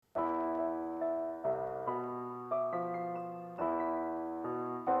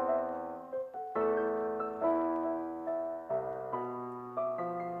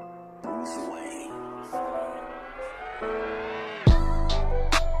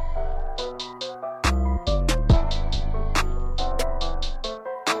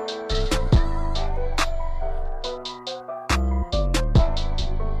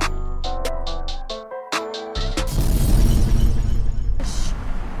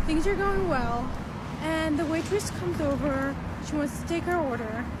things are going well. And the waitress comes over. She wants to take her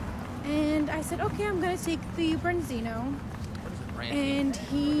order. And I said, okay, I'm going to take the branzino. And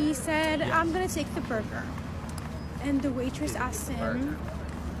he said, I'm going to take the burger. And the waitress asked him,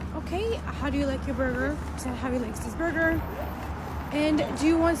 okay, how do you like your burger? He said, how he likes his burger. And do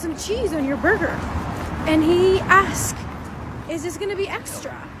you want some cheese on your burger? And he asked, is this going to be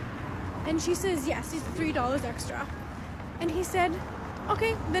extra? And she says, yes, it's $3 extra. And he said,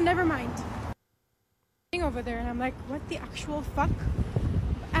 okay, then never mind. Over there, and I'm like, what the actual fuck?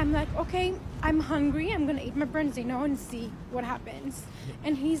 I'm like, okay, I'm hungry. I'm going to eat my branzino and see what happens.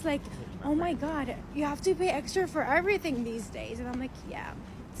 And he's like, oh my God, you have to pay extra for everything these days. And I'm like, yeah,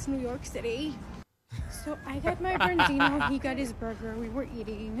 it's New York City. So I got my branzino, he got his burger, we were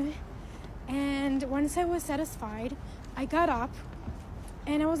eating. And once I was satisfied, I got up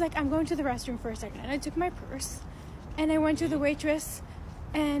and I was like, I'm going to the restroom for a second. And I took my purse and I went to the waitress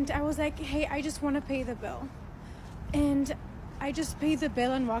and I was like, hey, I just want to pay the bill. And I just paid the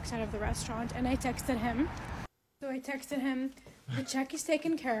bill and walked out of the restaurant and I texted him. So I texted him, the check is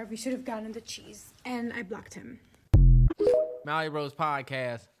taken care of, you should have gotten the cheese. And I blocked him. MalloryBros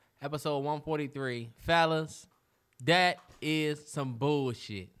Podcast. Episode 143. Fellas, that is some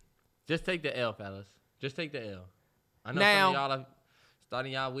bullshit. Just take the L, fellas. Just take the L. I know some of y'all are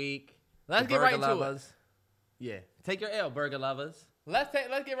starting y'all week. Let's get right into it. Yeah. Take your L, burger lovers. Let's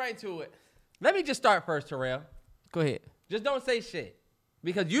get right into it. Let me just start first, Terrell. Go ahead. Just don't say shit.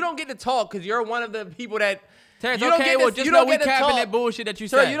 Because you don't get to talk because you're one of the people that... Terrance, okay, well, just know we capping that bullshit that you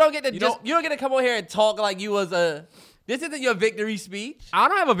said. Sir, you don't get to you don't get to come over here and talk like you was a... This isn't your victory speech. I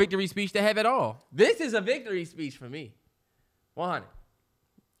don't have a victory speech to have at all. This is a victory speech for me. 100.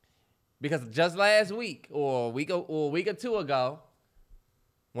 Because just last week or a week or two ago,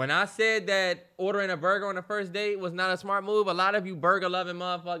 when I said that ordering a burger on the first date was not a smart move, a lot of you burger-loving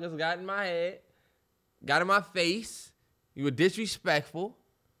motherfuckers got in my head, got in my face. You were disrespectful,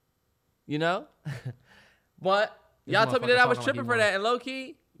 you know? But y'all told me that I was tripping for that, and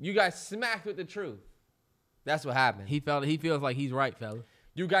low-key, you got smacked with the truth. That's what happened. He feels like he's right, fella.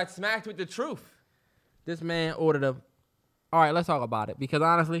 You got smacked with the truth. This man ordered a... All right, let's talk about it. Because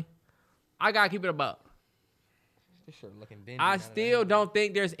honestly, I got to keep it a buck. This shit looking dingy. I still don't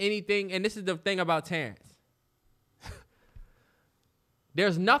think there's anything... And this is the thing about Terrance.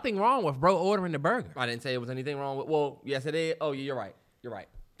 There's nothing wrong with bro ordering the burger. I didn't say it was anything wrong with... Well, yes, it is. Oh, you're right. You're right.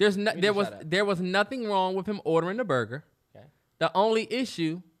 There was nothing wrong with him ordering the burger. Okay. The only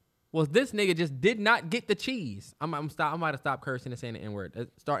issue... was this nigga just did not get the cheese. I might have stopped cursing and saying the N-word.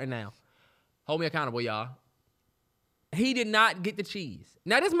 Starting now. Hold me accountable, y'all. He did not get the cheese.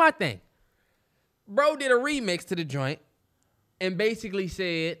 Now, this is my thing. Bro did a remix to the joint and basically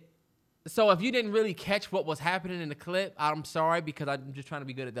said, so if you didn't really catch what was happening in the clip, I'm sorry because I'm just trying to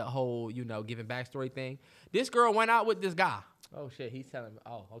be good at the whole, giving backstory thing. This girl went out with this guy. Oh, shit, he's telling me.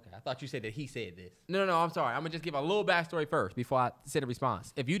 Oh, okay. I thought you said that he said this. No, I'm sorry. I'm going to just give a little backstory first before I say the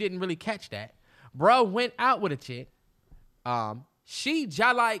response. If you didn't really catch that, bro went out with a chick. She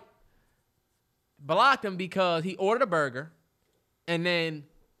blocked him because he ordered a burger, and then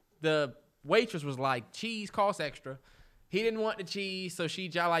the waitress was like, cheese costs extra. He didn't want the cheese, so she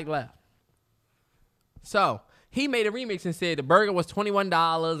left. So he made a remix and said the burger was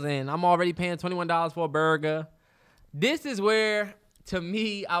 $21, and I'm already paying $21 for a burger. This is where, to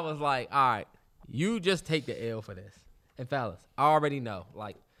me, I was like, all right, you just take the L for this. And fellas, I already know.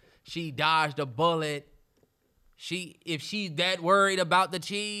 Like, she dodged a bullet. If she's that worried about the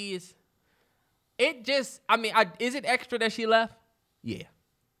cheese, is it extra that she left? Yeah.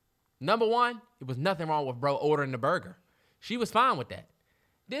 Number one, it was nothing wrong with bro ordering the burger. She was fine with that.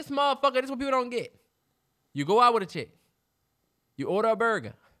 This motherfucker, this is what people don't get. You go out with a chick. You order a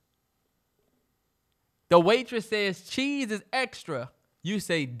burger. The waitress says cheese is extra. You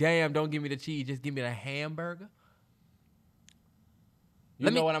say, damn, don't give me the cheese. Just give me the hamburger. You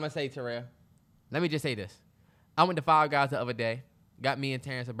know what I'm going to say, Terrell? Let me just say this. I went to Five Guys the other day. Got me and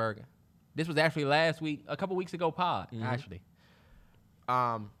Terrance a burger. This was actually last week, a couple weeks ago pod, actually.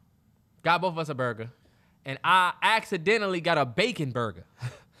 Got both of us a burger. And I accidentally got a bacon burger.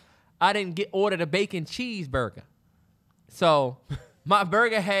 I didn't ordered a bacon cheeseburger. So my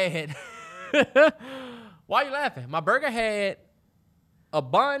burger had... Why are you laughing? My burger had a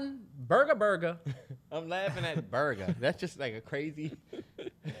bun, burger. I'm laughing at burger. That's just like a crazy...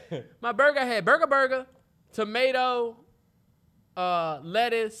 My burger had burger, tomato,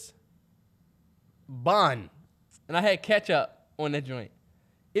 lettuce, bun. And I had ketchup on that joint.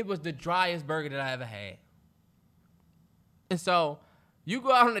 It was the driest burger that I ever had. And so, you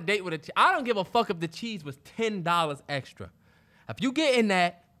go out on a date with I don't give a fuck if the cheese was $10 extra. If you get in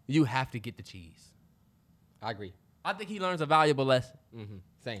that, you have to get the cheese. I agree. I think he learns a valuable lesson.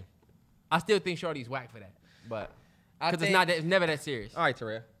 Same. I still think Shorty's whack for that, but because think- it's never that serious. All right,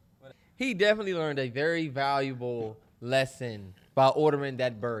 Terrell. He definitely learned a very valuable lesson by ordering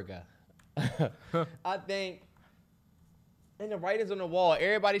that burger. I think, and the writers on the wall,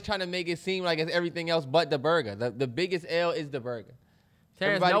 everybody's trying to make it seem like it's everything else but the burger. The biggest L is the burger.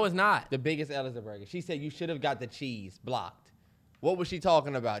 Terrance, no, it's not. The biggest L is the burger. She said you should have got the cheese blocked. What was she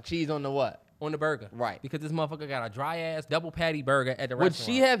talking about? Cheese on the what? On the burger. Right. Because this motherfucker got a dry-ass double patty burger at the Would restaurant.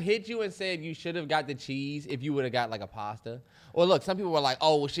 she have hit you and said you should have got the cheese if you would have got like a pasta? Or look, some people were like,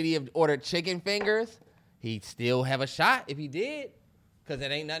 oh, well, should he have ordered chicken fingers? He'd still have a shot if he did. Because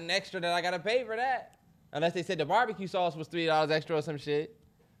it ain't nothing extra that I got to pay for that. Unless they said the barbecue sauce was $3 extra or some shit.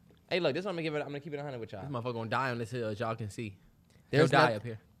 Hey, look, this one I'm going to keep it 100 with y'all. This motherfucker gonna die on this hill, as y'all can see. There's He'll die up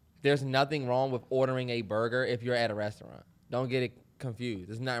here. There's nothing wrong with ordering a burger if you're at a restaurant. Don't get it confused.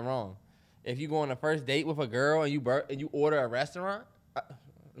 There's nothing wrong. If you go on a first date with a girl and you order a restaurant,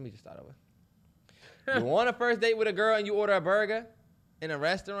 let me just start over. You go on a first date with a girl and you order a burger in a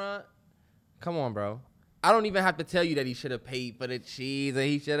restaurant? Come on, bro. I don't even have to tell you that he should have paid for the cheese and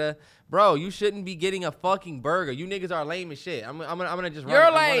he should have. Bro, you shouldn't be getting a fucking burger. You niggas are lame as shit. I'm gonna just run.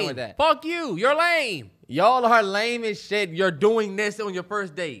 You're lame lame. with that. Fuck you. You're lame. Y'all are lame as shit. You're doing this on your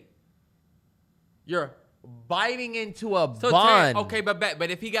first date. You're biting into a bun. Okay, but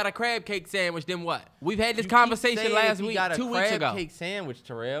if he got a crab cake sandwich, then what? We've had this conversation last week, 2 weeks ago. Crab cake sandwich,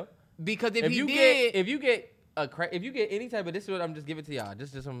 Terrell. Because if you did, get any type of, this is what I'm just giving to y'all.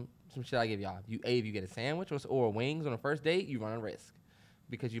 Just some shit I give y'all. If you get a sandwich or wings on a first date, you run a risk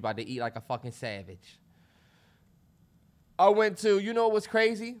because you about to eat like a fucking savage. I went to, you know what's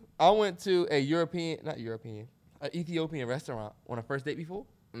crazy? I went to an Ethiopian restaurant on a first date before.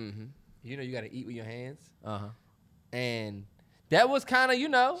 mm-hmm. You know you got to eat with your hands. Uh-huh. And that was kind of,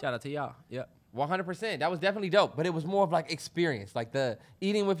 Shout out to y'all. Yep. 100%. That was definitely dope. But it was more of like experience. Like the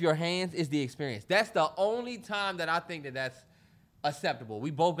eating with your hands is the experience. That's the only time that I think that that's acceptable. We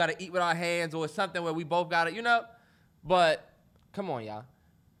both got to eat with our hands or something where we both got to, But come on, y'all.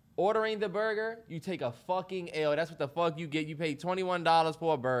 Ordering the burger, you take a fucking L. That's what the fuck you get. You paid $21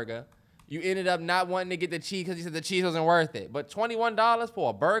 for a burger. You ended up not wanting to get the cheese because you said the cheese wasn't worth it. But $21 for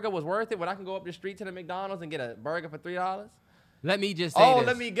a burger was worth it when I can go up the street to the McDonald's and get a burger for $3? Let me just say this.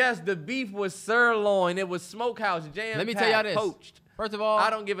 Let me guess. The beef was sirloin. It was smokehouse jam. Let me tell y'all this. Poached. First of all, I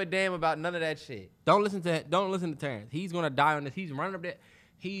don't give a damn about none of that shit. Don't listen to Terrance. He's gonna die on this. He's running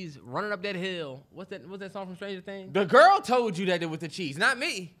up that hill. What's that song from Stranger Things? The girl told you that it was the cheese, not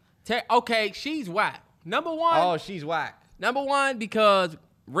me. Okay, she's whack. Number one. Oh, she's whack. Number one, because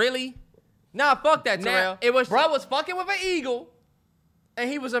really. Nah, fuck that, Terrell. Bro was fucking with an eagle, and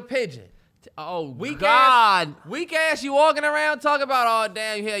he was a pigeon. Oh, weak ass, you walking around talking about, oh,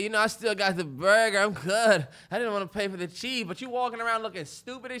 damn, yeah, I still got the burger. I'm good. I didn't want to pay for the cheese, but you walking around looking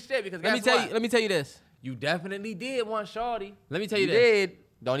stupid as shit because let me tell you this. You definitely did want shorty. Let me tell you this. Did.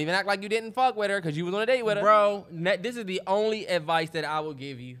 Don't even act like you didn't fuck with her because you was on a date with her. Bro, this is the only advice that I will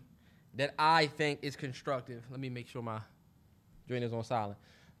give you that I think is constructive. Let me make sure my joint is on silent.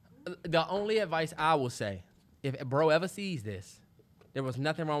 The only advice I will say, if bro ever sees this, there was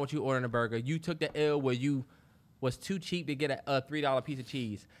nothing wrong with you ordering a burger. You took the L where you was too cheap to get a $3 piece of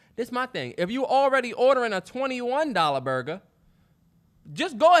cheese. This is my thing. If you already ordering a $21 burger,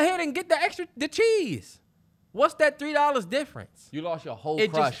 just go ahead and get the cheese. What's that $3 difference? You lost your whole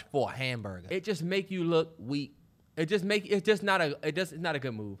crush for a hamburger. It just make you look weak. It's not a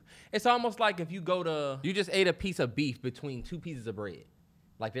good move. It's almost like if you go to you just ate a piece of beef between 2 pieces of bread.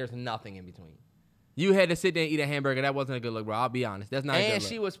 Like there's nothing in between. You had to sit there and eat a hamburger. That wasn't a good look, bro. I'll be honest. That's not a good look. And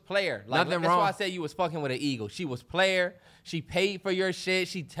she was player. Like, nothing that's wrong. Why I said you was fucking with an eagle. She was player. She paid for your shit.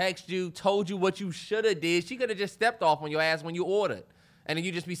 She texted you, told you what you should have did. She could have just stepped off on your ass when you ordered. And then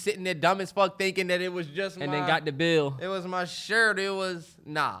you just be sitting there dumb as fuck thinking that it was just and then got the bill. It was my shirt. It was,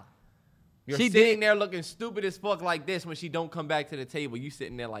 nah. You're she sitting there looking stupid as fuck like this when she don't come back to the table. You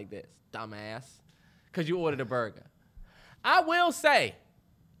sitting there like this, dumbass. Because you ordered a burger. I will say,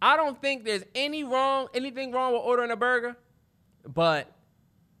 I don't think there's anything wrong with ordering a burger, but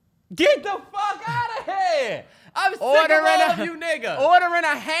get the fuck out of here. I'm sick of all of you niggas. Ordering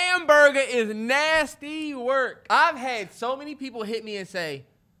a hamburger is nasty work. I've had so many people hit me and say,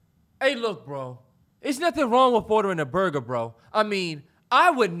 hey, look, bro, it's nothing wrong with ordering a burger, bro. I mean, I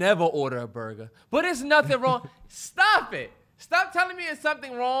would never order a burger, but it's nothing wrong. Stop it. Stop telling me it's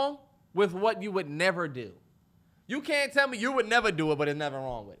something wrong with what you would never do. You can't tell me you would never do it, but it's never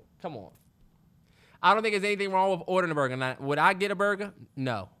wrong with it. Come on. I don't think there's anything wrong with ordering a burger. Now, would I get a burger?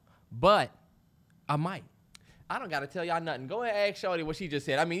 No. But I might. I don't gotta tell y'all nothing. Go ahead and ask Shorty what she just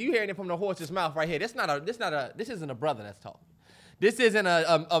said. I mean, you hearing it from the horse's mouth right here. This isn't a brother that's talking. This isn't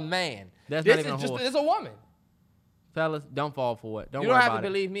a man. That's this not even is a just horse. It's a woman. Fellas, don't fall for it. Don't You worry don't have about to it.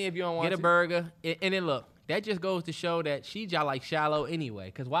 believe me if you don't want Get to. a burger, and then look. That just goes to show that she just like shallow anyway.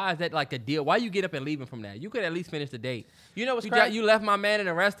 Because why is that like the deal? Why you get up and leaving from that? You could at least finish the date. You know what's crazy? You left my man in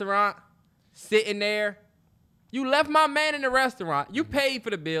a restaurant, sitting there. You left my man in the restaurant. You paid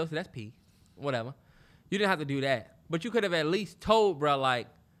for the bill, so that's P. Whatever. You didn't have to do that. But you could have at least told, bro, like,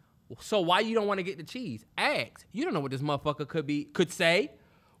 so why you don't want to get the cheese? Ask. You don't know what this motherfucker could say.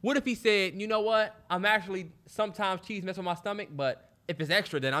 What if he said, you know what? I'm actually, sometimes cheese mess with my stomach, but if it's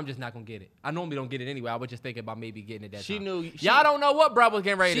extra, then I'm just not going to get it. I normally don't get it anyway. I was just thinking about maybe getting it that time. Y'all don't know what bro was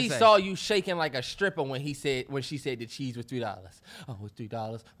getting ready to say. She saw you shaking like a stripper when she said the cheese was $3. Oh, it was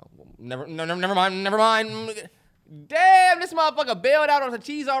 $3. Oh, never mind. Damn, this motherfucker bailed out on the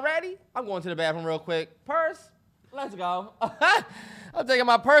cheese already. I'm going to the bathroom real quick. Purse, let's go. I'm taking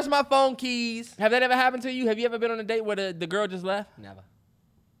my purse, my phone, keys. Have that ever happened to you? Have you ever been on a date where the girl just left? Never.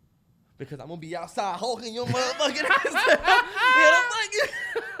 Because I'm going to be outside hulking your motherfucking ass.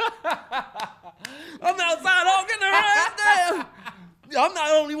 I'm outside hulking her ass down. I'm not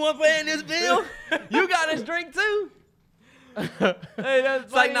the only one paying this bill. You got this drink too. Hey, that's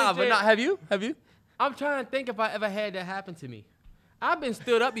it's like, nah, but not. Have you? I'm trying to think if I ever had that happen to me. I've been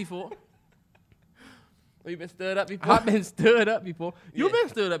stood up before. You've been stood up before? I've been stood up before. You've been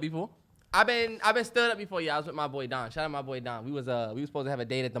stood up before. I've been stood up before. Yeah, I was with my boy Don. Shout out my boy Don. We was supposed to have a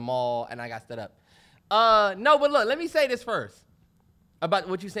date at the mall, and I got stood up. No, but look, let me say this first about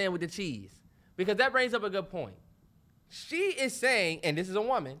what you're saying with the cheese, because that brings up a good point. She is saying, and this is a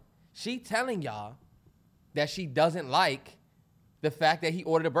woman, she telling y'all that she doesn't like the fact that he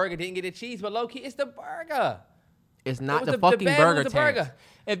ordered a burger, didn't get a cheese, but low key, it's the burger. It's not the fucking burger, Terrance.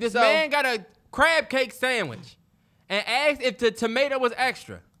 If this man got a crab cake sandwich and asked if the tomato was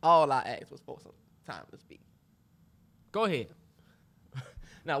extra, all I asked was for some time to speak. Go ahead.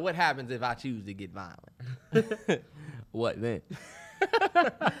 Now, what happens if I choose to get violent? What then?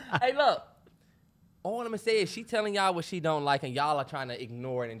 Hey, look. All I'm going to say is she telling y'all what she don't like, and y'all are trying to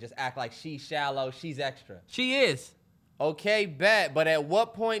ignore it and just act like she's shallow, she's extra. She is. Okay, bet. But at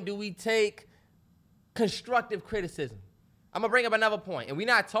what point do we take constructive criticism? I'm going to bring up another point. And we're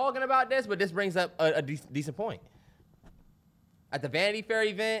not talking about this, but this brings up a decent point. At the Vanity Fair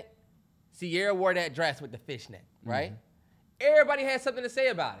event, Sierra wore that dress with the fishnet, right? Mm-hmm. Everybody had something to say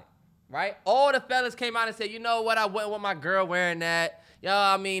about it, right? All the fellas came out and said, you know what, I went with my girl wearing that. Yo,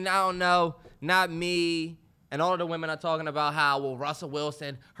 I mean, I don't know, not me. And all of the women are talking about how, well, Russell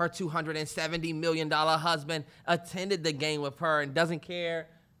Wilson, her $270 million husband, attended the game with her and doesn't care,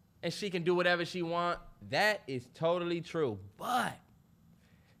 and she can do whatever she wants. That is totally true. But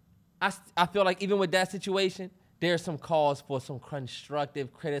I feel like even with that situation, there's some cause for some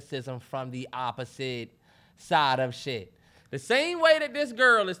constructive criticism from the opposite side of shit. The same way that this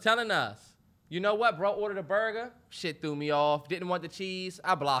girl is telling us, you know what, bro, ordered a burger, shit threw me off, didn't want the cheese,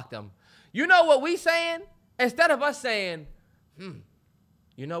 I blocked him. You know what we saying? Instead of us saying,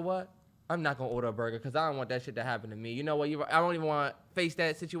 you know what, I'm not going to order a burger because I don't want that shit to happen to me. You know what, I don't even want to face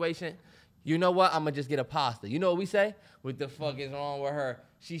that situation. You know what, I'm going to just get a pasta. You know what we say? What the fuck is wrong with her?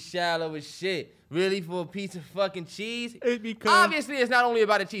 She's shallow as shit. Really, for a piece of fucking cheese? Obviously, it's not only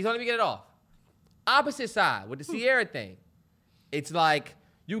about the cheese. Let me get it off. Opposite side, with the Sierra thing. It's like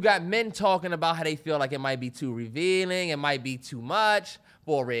you got men talking about how they feel like it might be too revealing, it might be too much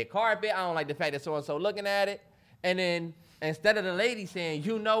for a red carpet. I don't like the fact that so-and-so looking at it. And then instead of the lady saying,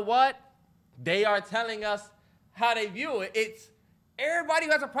 you know what? They are telling us how they view it. It's everybody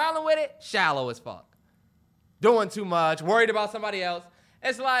who has a problem with it, shallow as fuck. Doing too much, worried about somebody else.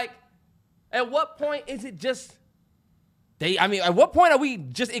 It's like, at what point is it just, at what point are we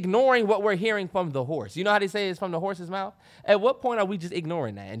just ignoring what we're hearing from the horse? You know how they say it's from the horse's mouth? At what point are we just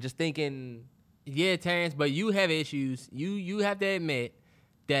ignoring that and just thinking, yeah, Terrance, but you have issues. You have to admit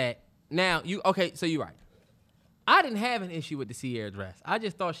that now, so you're right. I didn't have an issue with the Sierra dress. I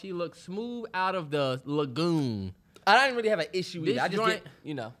just thought she looked smooth out of the lagoon. I didn't really have an issue with it. I just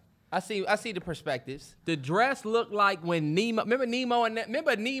get, I see the perspectives. The dress looked like when Nemo.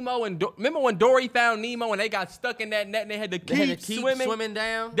 Remember when Dory found Nemo and they got stuck in that net and they had to keep swimming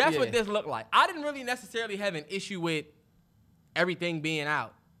down. That's what this looked like. I didn't really necessarily have an issue with everything being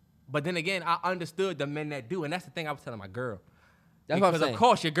out, but then again, I understood the men that do, and that's the thing I was telling my girl. That's what I'm saying. Of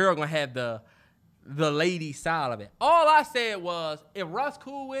course, your girl gonna have the lady style of it. All I said was, if Russ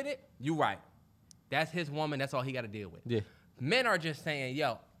cool with it, you right. That's his woman. That's all he got to deal with. Yeah. Men are just saying,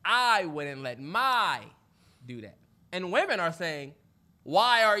 yo, I wouldn't let my do that. And women are saying,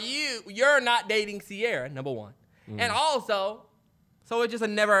 why are you're not dating Sierra, number one. And also, so it's a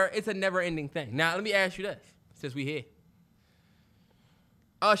never ending thing. Now, let me ask you this, since we here.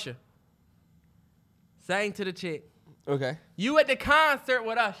 Usher sang to the chick. Okay. You at the concert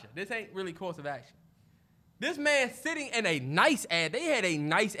with Usher. This ain't really course of action. This man sitting in a nice ass, they had a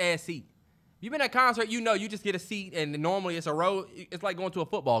nice ass seat. You been at a concert, you know you just get a seat and normally it's a row, it's like going to a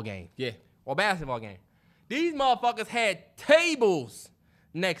football game. Yeah. Or basketball game. These motherfuckers had tables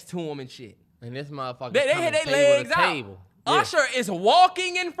next to them and shit. And this motherfucker They had their legs out. Yeah. Usher is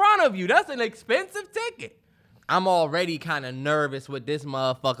walking in front of you. That's an expensive ticket. I'm already kind of nervous with this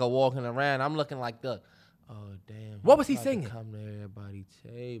motherfucker walking around. I'm looking like oh damn. What was he about to singing? Come to everybody's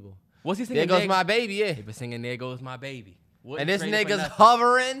table. What's he singing? There goes my baby, yeah. He been singing There Goes My Baby. And this Wouldn't trade it for nigga's nothing.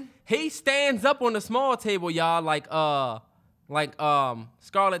 hovering. He stands up on the small table, y'all, like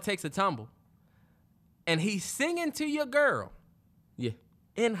Scarlett Takes a Tumble. And he's singing to your girl. Yeah.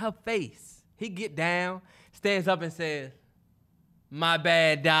 In her face. He get down, stands up and says, "My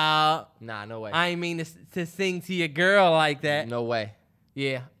bad, dog. Nah, no way. I ain't mean to sing to your girl like that." No way.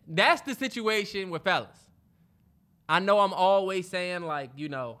 Yeah. That's the situation with fellas. I know I'm always saying,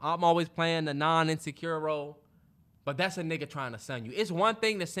 I'm always playing the non-insecure role, but that's a nigga trying to sun you. It's one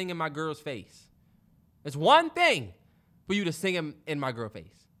thing to sing in my girl's face. It's one thing for you to sing in my girl's face.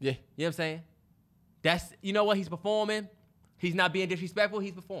 Yeah. You know what I'm saying? You know what he's performing? He's not being disrespectful,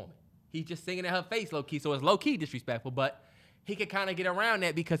 he's performing. He's just singing in her face low-key, so it's low-key disrespectful, but he can kind of get around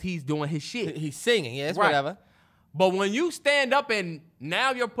that because he's doing his shit. He's singing, yeah, it's Right. whatever. But when you stand up and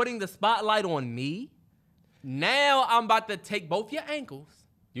now you're putting the spotlight on me, now I'm about to take both your ankles,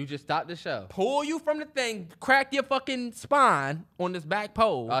 You just stopped the show. pull you from the thing, crack your fucking spine on this back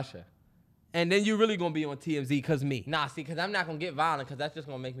pole, Usher. and then you really gonna be on TMZ because me. Nah, see, because I'm not going to get violent because that's just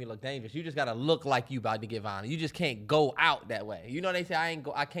going to make me look dangerous. You just got to look like you about to get violent. You just can't go out that way. You know they say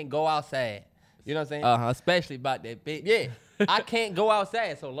I can't go outside. You know what I'm saying? Especially about that bitch. Yeah. I can't go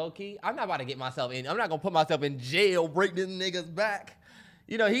outside. So low-key, I'm not about to get myself in. I'm not going to put myself in jail, break this nigga's back.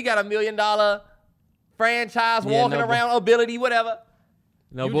 You know, he got $1 million franchise, Yeah, walking no, around, ability, whatever.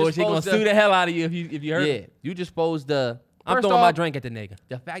 No You bullshit, just gonna supposed to- sue the hell out of you if you hurt. Yeah. You just supposed to... I'm First throwing my off, drink at the nigga.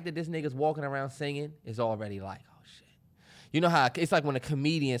 the fact that this nigga's walking around singing is already like, oh shit. You know how it's like when a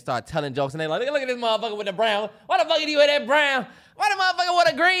comedian start telling jokes and they like, look at this motherfucker with the brown. Why the fuck do you wear that brown? Why the motherfucker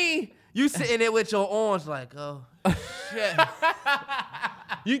with a green? You sitting there with your orange like, oh shit.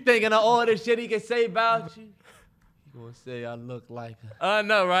 You thinking of all the shit he can say about you? You gonna say I look like her. I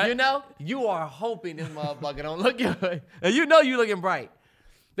know, right? You know, you are hoping this motherfucker don't look your way. And you know you looking bright.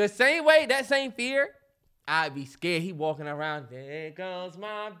 The same way, that same fear, I'd be scared. He walking around, there goes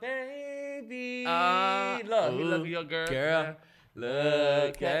my baby. Look, he look at your girl.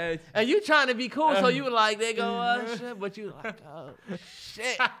 Look at. And you trying to be cool, so you like, there go Usher, but you like, oh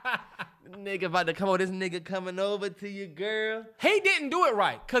shit. Nigga about to come over, this nigga coming over to your girl. He didn't do it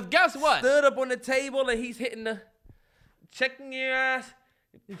right, because guess what? Stood up on the table and he's hitting checking your ass.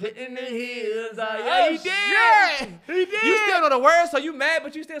 Hitting the heels. Yeah, he did. He did. You still know the words, so you mad,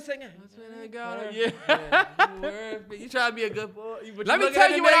 but you still singing. Yeah. You try to be a good boy. Let me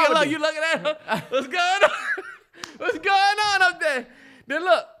tell you what I would do. You looking at him. What's going on? What's going on up there? Then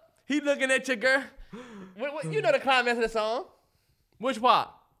look, he looking at your girl. You know the climax of the song. Which part?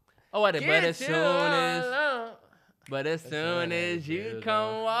 Oh, wait, But as soon as you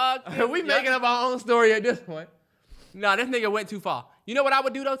come walking. we making up our own story at this point. Nah, this nigga went too far. You know what I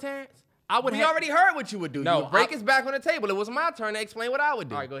would do though, Terrance? We already heard what you would do. No, you would break his back on the table. It was my turn to explain what I would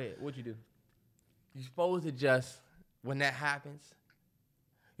do. All right, go ahead. What'd you do? You're supposed to just, when that happens,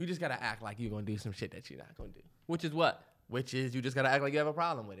 you just gotta act like you're gonna do some shit that you're not gonna do. Which is what? Which is you just gotta act like you have a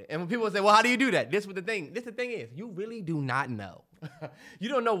problem with it. And when people say, well, how do you do that? This the thing is, you really do not know. You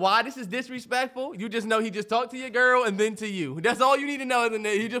don't know why this is disrespectful. You just know he just talked to your girl and then to you. That's all you need to know, isn't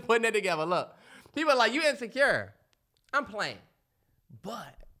it? You just putting that together. Look, people are like, you insecure. I'm playing.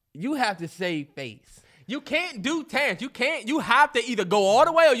 But you have to save face. You can't do Terrance. You have to either go all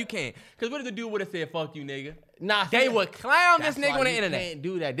the way or you can't. Because what if the dude would have said, fuck you, nigga? Nah, They would clown this That's nigga why on the you internet. can't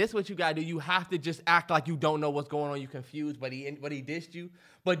do that. This is what you gotta do. You have to just act like you don't know what's going on. You confused, but he dissed you.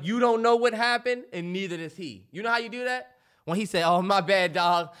 But you don't know what happened, and neither does he. You know how you do that? When he say, "Oh, my bad,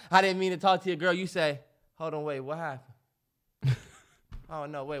 dog. I didn't mean to talk to your girl," you say, "Hold on, wait, what happened?" Oh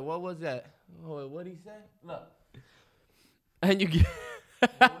no, wait, what was that? Oh, what did he say? Look, And you get...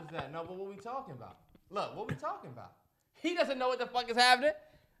 what was that? No, but what we talking about? Look, what we talking about? He doesn't know what the fuck is happening.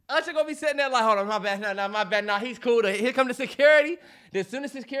 Usher gonna be sitting there like, hold on, my bad, no, my bad, nah, he's cool. Here come the security. As soon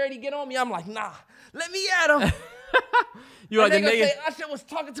as security get on me, I'm like, nah, let me at him. You like the nigga? Say, Usher was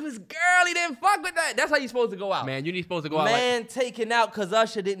talking to his girl. He didn't fuck with that. That's how you supposed to go out. Man, you need supposed to go out. Man taken out because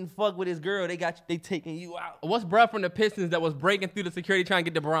Usher didn't fuck with his girl. They taking you out. What's bruh from the Pistons that was breaking through the security trying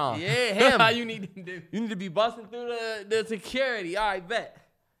to get to Bron? Yeah, him. How you need to do? You need to be busting through the security. All right, bet.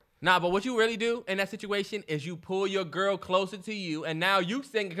 Nah, but what you really do in that situation is you pull your girl closer to you, and now you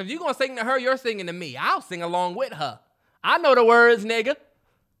sing, because you're going to sing to her, you're singing to me. I'll sing along with her. I know the words, nigga.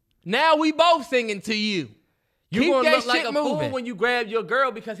 Now we both singing to you. You Keep gonna that look like shit a moving. fool when you grab your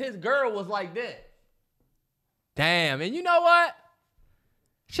girl because his girl was like that. Damn, and you know what?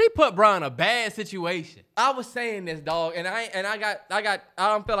 She put Bron in a bad situation. I was saying this, dog, and I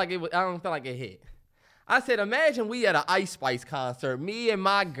don't feel like it hit. I said, imagine we at an Ice Spice concert, me and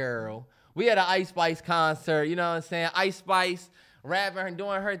my girl. We at an Ice Spice concert, you know what I'm saying? Ice Spice rapping and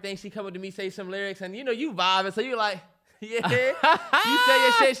doing her thing. She come up to me, say some lyrics, and you know you vibing, so you like, yeah. You say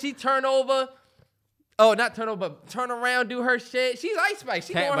your shit, she turn over. Oh, not turn over, but turn around, do her shit. She's Ice Spice.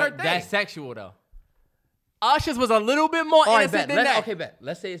 She doing her thing. That's sexual, though. Usher's was a little bit more innocent than that. Okay, bet.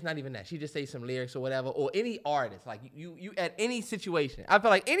 Let's say it's not even that. She just say some lyrics or whatever, or any artist. Like you at any situation. I feel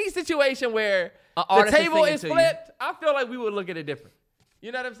like any situation where the table is flipped, I feel like we would look at it different.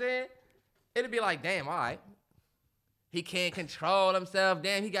 You know what I'm saying? It'd be like, damn, all right. He can't control himself.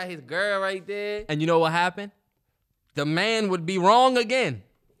 Damn, he got his girl right there. And you know what happened? The man would be wrong again.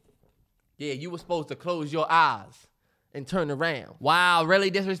 Yeah, you were supposed to close your eyes and turn around. Wow,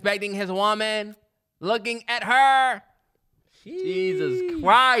 really disrespecting his woman? Looking at her? Jeez. Jesus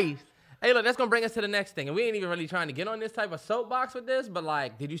Christ. Hey, look, that's going to bring us to the next thing. And we ain't even really trying to get on this type of soapbox with this, but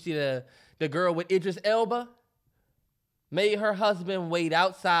like, did you see the girl with Idris Elba? Made her husband wait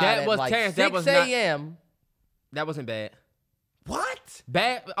outside That was at like Terrance. 6 a.m. That wasn't bad. What?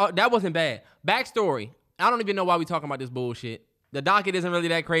 Bad? That wasn't bad. Backstory. I don't even know why we talking about this bullshit. The docket isn't really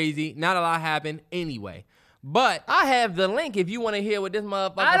that crazy. Not a lot happened anyway. But I have the link if you want to hear what this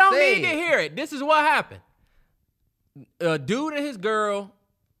motherfucker said. I don't need to hear it. This is what happened. A dude and his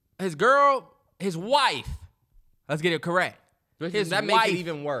wife. Let's get it correct. That makes it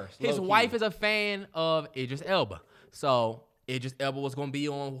even worse. His wife is a fan of Idris Elba. So Idris Elba was going to be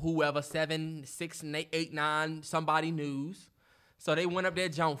on whoever, 7, 6, 8, 9, somebody news. So they went up there,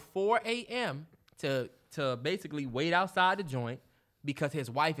 John, 4 a.m. to basically wait outside the joint because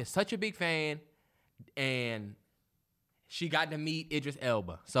his wife is such a big fan and she got to meet Idris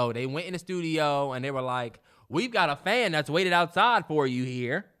Elba. So they went in the studio and they were like, we've got a fan that's waited outside for you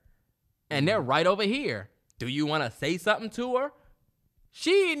here and they're right over here. Do you want to say something to her?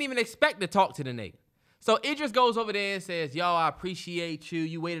 She didn't even expect to talk to the nigga. So Idris goes over there and says, yo, I appreciate you.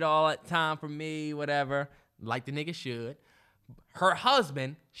 You waited all that time for me, whatever, like the nigga should. Her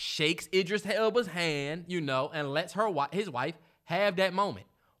husband shakes Idris Elba's hand, you know, and lets his wife have that moment.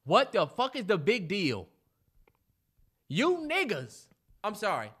 What the fuck is the big deal? You niggas, I'm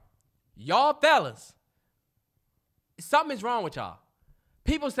sorry, y'all fellas, something's wrong with y'all.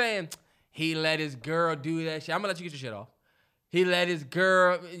 People saying, he let his girl do that shit. I'm gonna let you get your shit off. He let his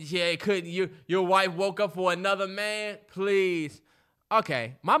girl, yeah, your wife woke up for another man? Please.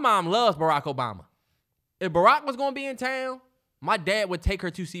 Okay, my mom loves Barack Obama. If Barack was gonna be in town, my dad would take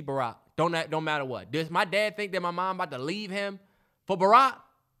her to see Barack. Don't matter what. Does my dad think that my mom about to leave him for Barack?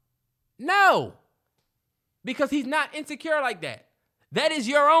 No. Because he's not insecure like that. That is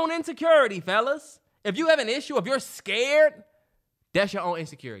your own insecurity, fellas. If you have an issue, if you're scared, that's your own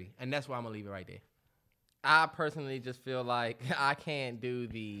insecurity. And that's why I'm going to leave it right there. I personally just feel like I can't do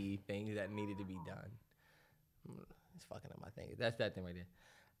the things that needed to be done. It's fucking up my thing. That's that thing right there.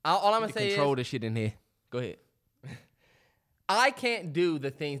 All I'm going to say is... Control this shit in here. Go ahead. I can't do the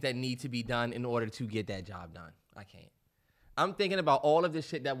things that need to be done in order to get that job done. I can't. I'm thinking about all of this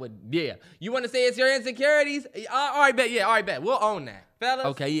shit that would, yeah. You want to say it's your insecurities? All right, bet. Yeah, all right, bet. We'll own that. Fellas.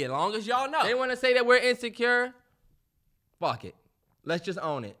 Okay, yeah, as long as y'all know. They want to say that we're insecure? Fuck it. Let's just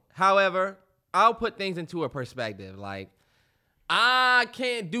own it. However, I'll put things into a perspective. Like, I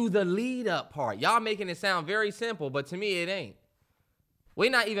can't do the lead up part. Y'all making it sound very simple, but to me, it ain't.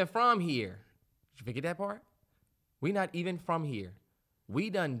 We're not even from here. Did you forget that part? We not even from here.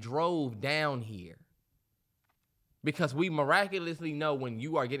 We done drove down here. Because we miraculously know when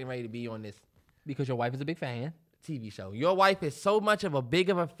you are getting ready to be on this. Because your wife is a big fan. TV show. Your wife is so much of a big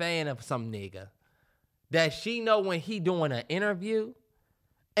of a fan of some nigga that she know when he doing an interview.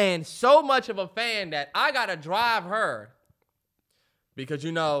 And so much of a fan that I got to drive her. Because,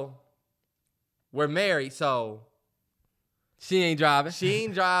 you know, we're married, so. She ain't driving. She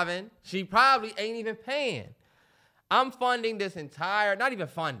ain't driving. She probably ain't even paying. I'm funding this entire, not even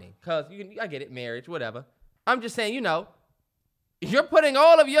funding, because I get it, marriage, whatever. I'm just saying, you know, you're putting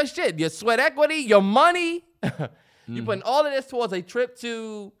all of your shit, your sweat equity, your money, You putting all of this towards a trip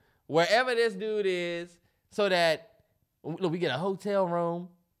to wherever this dude is, so that look, we get a hotel room.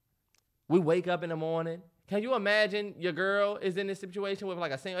 We wake up in the morning. Can you imagine your girl is in this situation with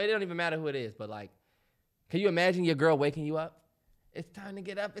like a single? It don't even matter who it is, but like, can you imagine your girl waking you up? It's time to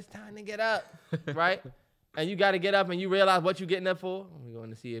get up. It's time to get up, right? And you got to get up and you realize what you're getting up for. We're going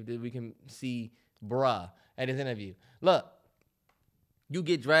to see if we can see bruh at this interview. Look, you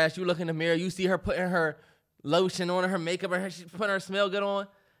get dressed. You look in the mirror. You see her putting her lotion on her makeup and she putting her smell good on.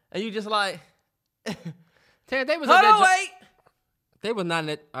 And you just like, Terrance, they was hold on, wait. They was not in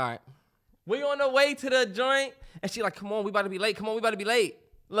it. All right. We on the way to the joint. And she like, come on, we about to be late. Come on, we about to be late.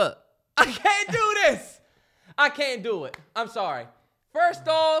 Look, I can't do this. I can't do it. I'm sorry. First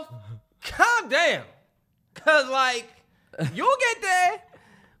off, calm down. Cause like, you'll get there.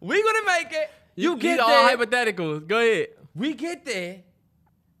 We gonna make it. You get there. All hypotheticals. Go ahead. We get there.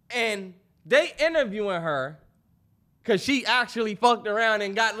 And they interviewing her. Cause she actually fucked around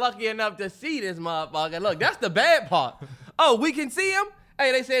and got lucky enough to see this motherfucker. Look, that's the bad part. Oh, we can see him?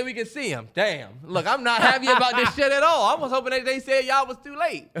 Hey, they said we can see him. Damn. Look, I'm not happy about this shit at all. I was hoping that they said y'all was too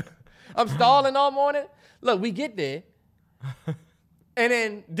late. I'm stalling all morning. Look, we get there. And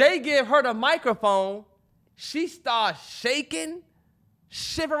then they give her the microphone. She starts shaking,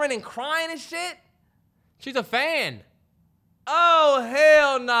 shivering, and crying and shit. She's a fan. Oh,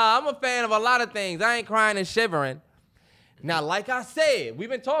 hell nah. I'm a fan of a lot of things. I ain't crying and shivering. Now, like I said, we've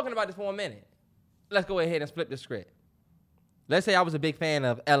been talking about this for a minute. Let's go ahead and flip the script. Let's say I was a big fan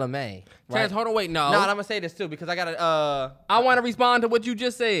of LMA. Right? Terrance, hold on, wait, no. No, I'm gonna say this too because I got a. I want to respond to what you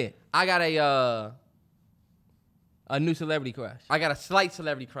just said. I got a new celebrity crush. I got a slight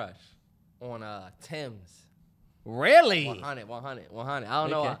celebrity crush on Tim's. Really? 100. I don't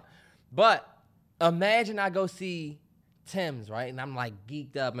know. Okay. But imagine I go see Tim's, right? And I'm like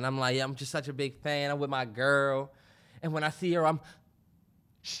geeked up and I'm like, yeah, I'm just such a big fan. I'm with my girl. And when I see her, I'm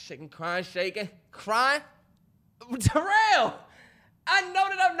shaking, crying, shaking, crying. Terrell, I know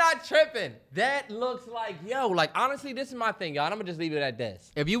that I'm not tripping. That looks like, yo, like honestly, this is my thing, y'all. I'm gonna just leave it at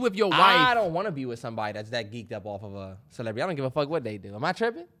this. If you with your wife. I don't want to be with somebody that's that geeked up off of a celebrity. I don't give a fuck what they do. Am I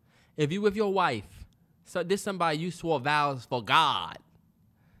tripping? If you with your wife, so this somebody you swore vows for God.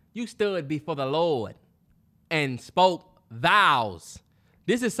 You stood before the Lord and spoke vows.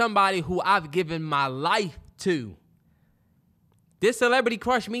 This is somebody who I've given my life to. This celebrity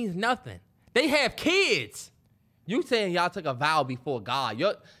crush means nothing. They have kids. You saying y'all took a vow before God.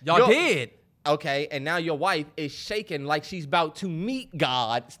 Y'all did. Okay, and now your wife is shaking like she's about to meet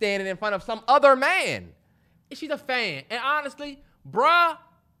God standing in front of some other man. She's a fan. And honestly, bruh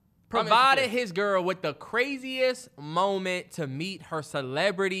provided his girl with the craziest moment to meet her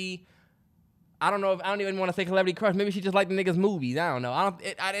celebrity. I don't even want to say celebrity crush. Maybe she just liked the nigga's movies. I don't know.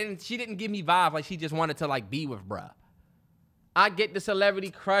 She didn't give me vibes like she just wanted to like be with bruh. I get the celebrity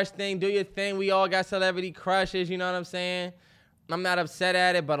crush thing. Do your thing. We all got celebrity crushes. You know what I'm saying? I'm not upset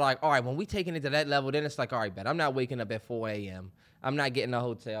at it, but like, all right, when we taking it to that level, then it's like, all right, bet. I'm not waking up at 4 a.m. I'm not getting a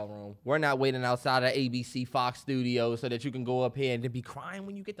hotel room. We're not waiting outside of ABC Fox Studios so that you can go up here and then be crying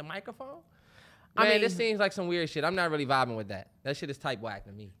when you get the microphone. Man, this seems like some weird shit. I'm not really vibing with that. That shit is type whack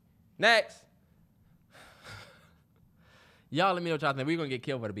to me. Next. Y'all let me know what y'all think. We're going to get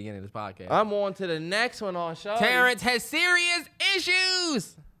killed for the beginning of this podcast. I'm on to the next one on show. Terrance has serious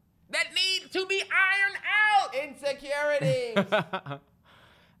issues that need to be ironed out. Insecurities.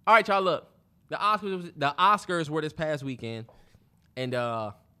 All right, y'all, look. The Oscars were this past weekend. And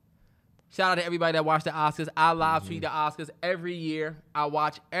shout out to everybody that watched the Oscars. I live tweet the Oscars every year. I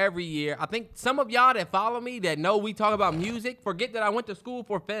watch every year. I think some of y'all that follow me that know we talk about music forget that I went to school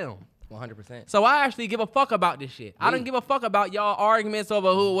for film. 100%. So I actually give a fuck about this shit. I don't give a fuck about y'all arguments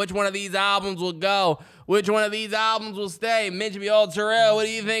over which one of these albums will go, which one of these albums will stay. Mention me, Terrell, what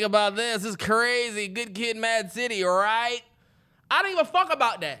do you think about this? This is crazy. Good Kid, Mad City, right? I don't give a fuck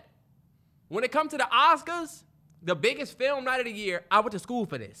about that. When it comes to the Oscars, the biggest film night of the year, I went to school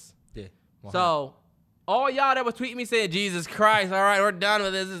for this. Yeah. Wow. So all y'all that was tweeting me saying, Jesus Christ, all right, we're done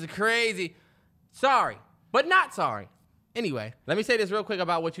with this. This is crazy. Sorry, but not sorry. Anyway, let me say this real quick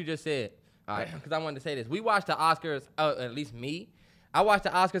about what you just said. All right, because I wanted to say this. We watch the Oscars, at least me. I watch the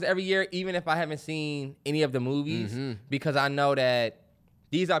Oscars every year, even if I haven't seen any of the movies, because I know that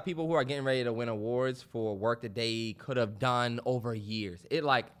these are people who are getting ready to win awards for work that they could have done over years. It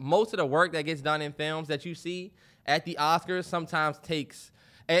like most of the work that gets done in films that you see at the Oscars sometimes takes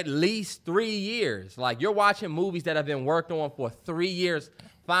at least 3 years. Like you're watching movies that have been worked on for 3 years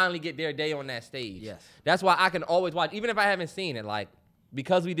finally get their day on that stage. Yes. That's why I can always watch, even if I haven't seen it. Like,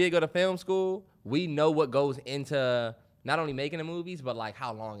 because we did go to film school, we know what goes into not only making the movies, but like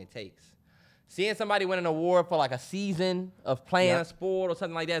how long it takes. seeing somebody win an award for like a season of playing a sport or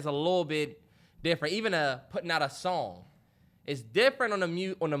something like that is a little bit different. Even putting out a song, it's different on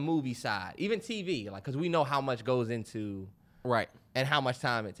the movie side, even TV, like because we know how much goes into and how much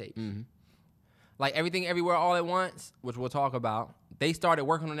time it takes. Mm-hmm. Like Everything Everywhere All at Once, which we'll talk about. They started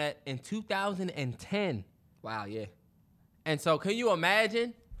working on that in 2010. Wow, yeah. And so can you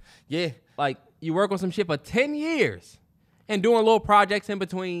imagine? Yeah. Like you work on some shit for 10 years and doing little projects in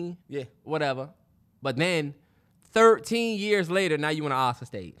between. Yeah. Whatever. But then 13 years later, now you on an Oscar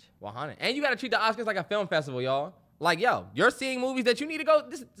stage. 100. And you got to treat the Oscars like a film festival, y'all. Like, yo, you're seeing movies that you need to go.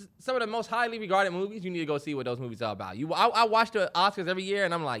 This is some of the most highly regarded movies. You need to go see what those movies are about. I watch the Oscars every year,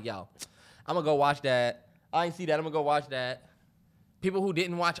 and I'm like, yo, I'm going to go watch that. I ain't see that. I'm going to go watch that. People who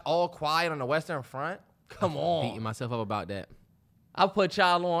didn't watch All Quiet on the Western Front, come on. Beating myself up about that. I put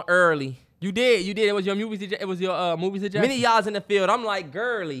y'all on early. You did. It was your movie suggestion. Many y'all's in the field. I'm like,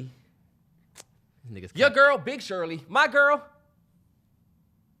 girly. Niggas Your girl, Big Shirley. My girl.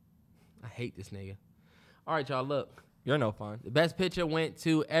 I hate this nigga. All right, y'all, look. You're no fun. The best picture went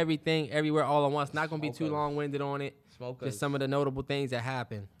to Everything Everywhere All at Once. Not going to be too long-winded on it. Just some of the notable things that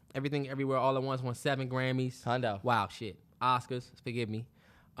happened. Everything Everywhere All at Once won 7 Grammys. Hundo. Wow, shit. Oscars, forgive me.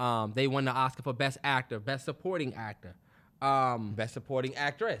 They won the Oscar for Best Actor, Best Supporting Actor. Best Supporting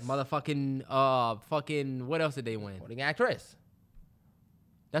Actress. Fucking, what else did they win? Supporting Actress.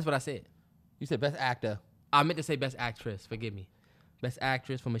 That's what I said. You said Best Actor. I meant to say Best Actress, forgive me. Best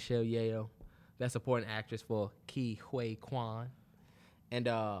Actress for Michelle Yeoh. Best Supporting Actress for Ke Huy Quan. And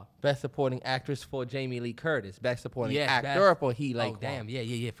Best Supporting Actress for Jamie Lee Curtis. Best Supporting Actor for He Lake. Oh, damn.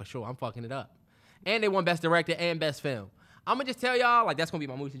 Yeah, for sure. I'm fucking it up. And they won Best Director and Best Film. I'm going to just tell y'all, like, that's going to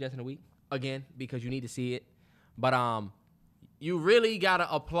be my movie suggestion of the week. Again, because you need to see it. But you really got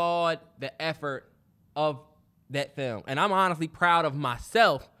to applaud the effort of that film. And I'm honestly proud of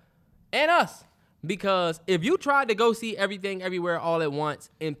myself and us. Because if you tried to go see Everything Everywhere All at Once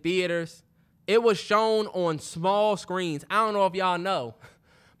in theaters, it was shown on small screens. I don't know if y'all know,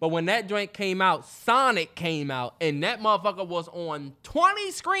 but when that joint came out, Sonic came out, and that motherfucker was on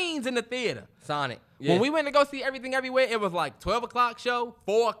 20 screens in the theater. Sonic. Yeah. When we went to go see Everything Everywhere, it was like 12 o'clock show,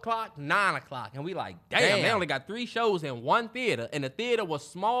 4 o'clock, 9 o'clock. And we like, damn, they only got 3 shows in one theater, and the theater was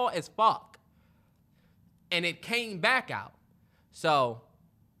small as fuck. And it came back out. So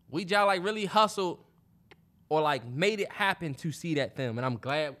we just like really hustled or like made it happen to see that film. And I'm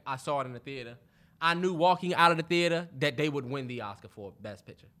glad I saw it in the theater. I knew walking out of the theater that they would win the Oscar for Best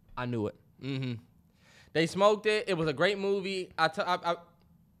Picture. I knew it. Mm-hmm. They smoked it. It was a great movie. Let me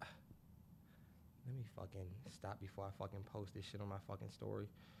fucking stop before I fucking post this shit on my fucking story.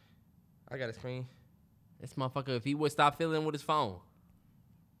 I got a screen. This motherfucker, if he would stop fiddling with his phone.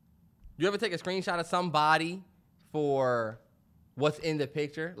 You ever take a screenshot of somebody for what's in the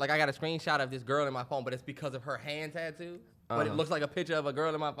picture? Like, I got a screenshot of this girl in my phone, but it's because of her hand tattoo. But it looks like a picture of a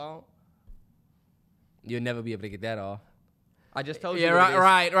girl in my phone. You'll never be able to get that off. I just told you. Yeah,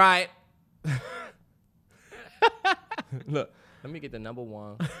 right. Look, let me get the number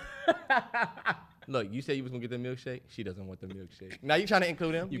 1. Look, you said you was gonna get the milkshake. She doesn't want the milkshake. Now you trying to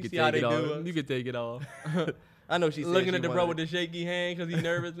include him? You can see how take they it do off. us? You can take it off. I know she's looking at the bro with the shaky hand because he's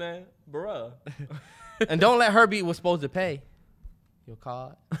nervous now. Bruh. And don't let her be what's supposed to pay. Your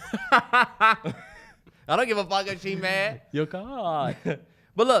card. I don't give a fuck if she mad. Your card.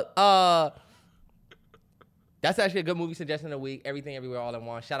 But look, that's actually a good movie suggestion of the week. Everything Everywhere All at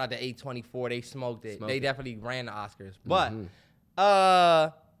Once. Shout out to A24. They smoked it. They definitely ran the Oscars. But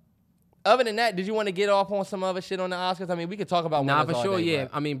other than that, did you want to get off on some other shit on the Oscars? I mean, we could talk about Nah, for all sure, day, yeah.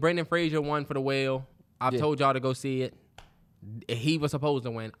 but I mean, Brendan Fraser won for The Whale. I've told y'all to go see it. He was supposed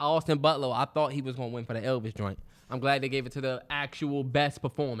to win. Austin Butler, I thought he was going to win for the Elvis joint. I'm glad they gave it to the actual best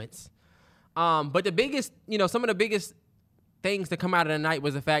performance. But the biggest, some of the biggest things to come out of the night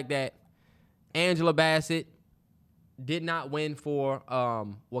was the fact that Angela Bassett did not win for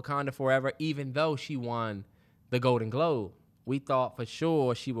Wakanda Forever, even though she won the Golden Globe. We thought for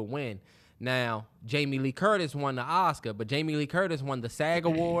sure she would win. Now, Jamie Lee Curtis won the Oscar, but Jamie Lee Curtis won the SAG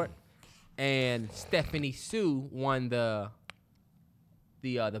Award, and Stephanie Sue won the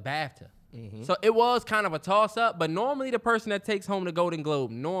BAFTA. Mm-hmm. So it was kind of a toss-up, but normally the person that takes home the Golden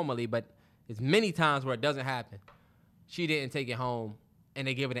Globe, but it's many times where it doesn't happen. She didn't take it home, and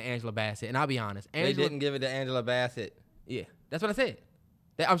they give it to Angela Bassett. And I'll be honest. They didn't give it to Angela Bassett. Yeah, that's what I said.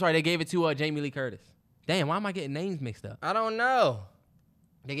 I'm sorry, they gave it to Jamie Lee Curtis. Damn, why am I getting names mixed up? I don't know.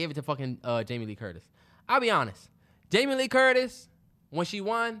 They gave it to fucking Jamie Lee Curtis. I'll be honest. Jamie Lee Curtis, when she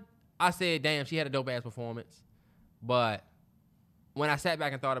won, I said, damn, she had a dope-ass performance. But when I sat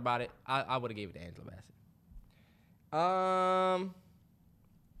back and thought about it, I would have gave it to Angela Bassett.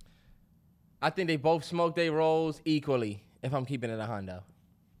 I think they both smoked their roles equally, if I'm keeping it a hundo.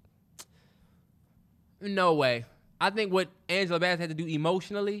 No way. I think what Angela Bassett had to do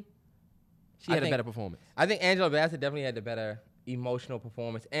emotionally, she had a better performance. I think Angela Bassett definitely had the better emotional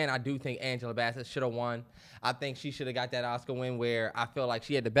performance, and I do think Angela Bassett should have won. I think she should have got that Oscar win where I feel like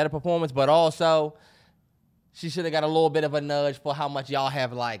she had the better performance, but also she should have got a little bit of a nudge for how much y'all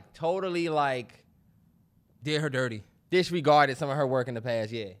have like totally like did her dirty, disregarded some of her work in the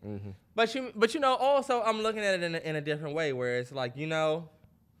past. Yeah, mm-hmm. but you know, also I'm looking at it in a different way where it's like, you know,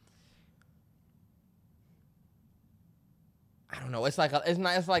 I don't know. It's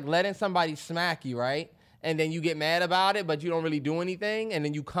like letting somebody smack you, right? And then you get mad about it, but you don't really do anything. And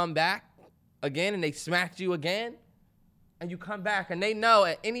then you come back again and they smacked you again. And you come back and they know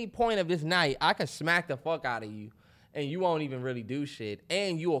at any point of this night, I can smack the fuck out of you and you won't even really do shit.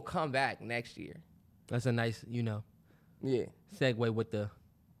 And you will come back next year. That's a nice, segue with the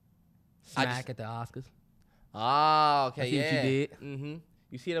smack at the Oscars. Oh, okay, I see what you did. Mm-hmm.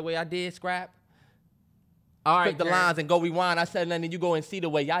 You see the way I did, Scrap? All right. Flip the lines and go rewind. I said, and then you go and see the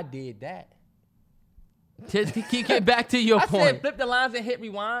way y'all did that. Just to keep getting back to your point. I said flip the lines and hit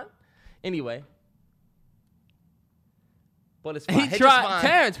rewind. Anyway. But it's fine. He tried.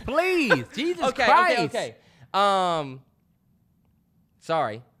 Terrance, please. Jesus Christ. Okay.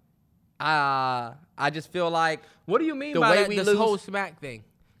 Sorry. I just feel like what do you mean by this whole smack thing?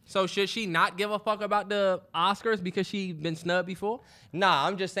 So should she not give a fuck about the Oscars because she been snubbed before? Nah,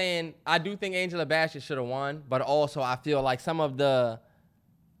 I'm just saying I do think Angela Bassett should have won, but also I feel like some of the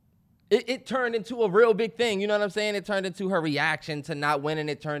it turned into a real big thing. You know what I'm saying? It turned into her reaction to not winning.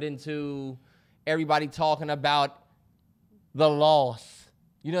 It turned into everybody talking about the loss.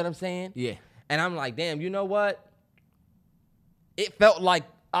 You know what I'm saying? Yeah. And I'm like, damn, you know what? It felt like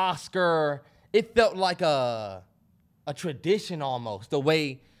Oscar. It felt like a tradition almost. The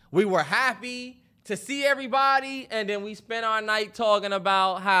way we were happy to see everybody, and then we spent our night talking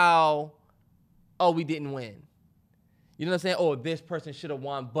about how, we didn't win. You know what I'm saying? Oh, this person should have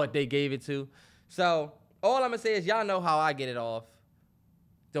won, but they gave it to. So all I'm gonna say is, y'all know how I get it off.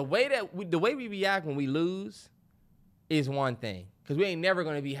 The way we react when we lose is one thing, because we ain't never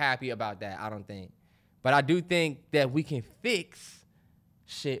gonna be happy about that. I don't think, but I do think that we can fix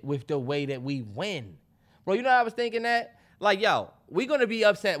shit with the way that we win, bro. You know, I was thinking that, like, yo, we gonna be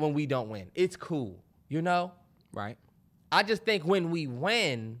upset when we don't win. It's cool, you know, right? I just think when we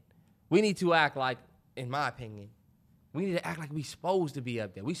win, we need to act like, in my opinion, we need to act like we supposed to be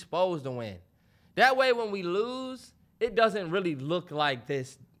up there. We supposed to win. That way, when we lose, it doesn't really look like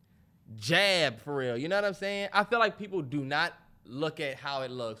this jab for real. You know what I'm saying? I feel like people do not look at how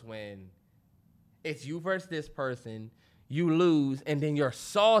it looks when it's you versus this person, you lose, and then you're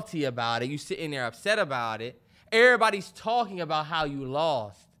salty about it. You sitting there upset about it. Everybody's talking about how you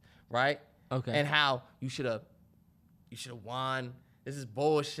lost, right? Okay. And how you should have won. This is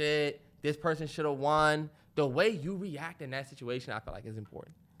bullshit. This person should have won. The way you react in that situation, I feel like is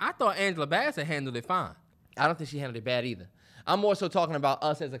important. I thought Angela Bassett handled it fine. I don't think she handled it bad either. I'm more so talking about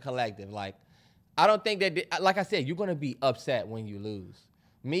us as a collective. Like, I don't think that, like I said, you're going to be upset when you lose.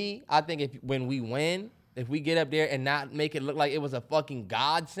 Me, I think when we win, if we get up there and not make it look like it was a fucking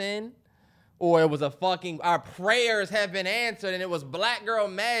godsend, or it was our prayers have been answered and it was black girl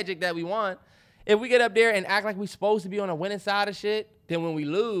magic that we won. If we get up there and act like we're supposed to be on the winning side of shit, then when we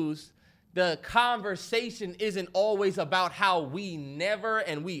lose, the conversation isn't always about how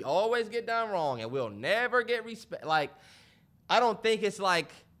we always get done wrong and we'll never get respect. Like, I don't think it's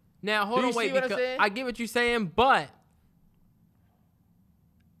like. Now, hold on, wait, because I get what you're saying, but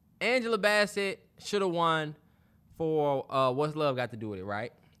Angela Bassett should have won for What's Love Got to Do with It,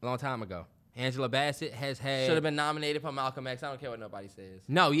 right? A long time ago. Angela Bassett should have been nominated for Malcolm X. I don't care what nobody says.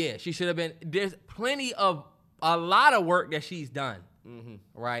 No, yeah, she should have been. There's a lot of work that she's done,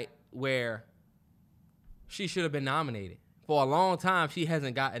 right? Where she should have been nominated. For a long time, she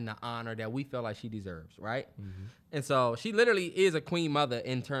hasn't gotten the honor that we feel like she deserves, right? Mm-hmm. And so she literally is a queen mother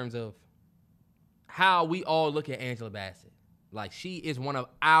in terms of how we all look at Angela Bassett. Like, she is one of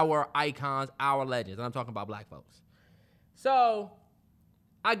our icons, our legends. And I'm talking about black folks. So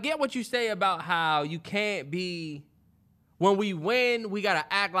I get what you say about how you can't be, when we win, we got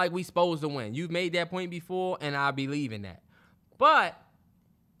to act like we supposed to win. You've made that point before, and I believe in that. But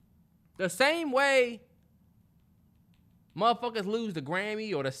the same way motherfuckers lose the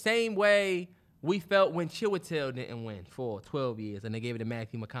Grammy, or the same way we felt when Chiwetel didn't win for 12 years and they gave it to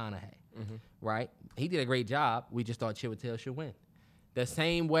Matthew McConaughey, right? He did a great job. We just thought Chiwetel should win. The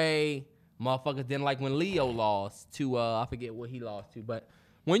same way motherfuckers didn't like when Leo lost to, I forget what he lost to, but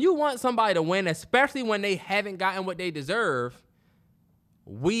when you want somebody to win, especially when they haven't gotten what they deserve,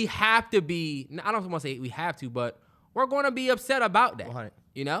 we have to be, I don't want to say we have to, but we're going to be upset about that. 100.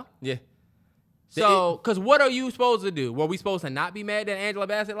 You know? Yeah. So, because what are you supposed to do? Were we supposed to not be mad that Angela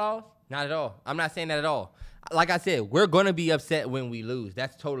Bassett lost? Not at all. I'm not saying that at all. Like I said, we're going to be upset when we lose.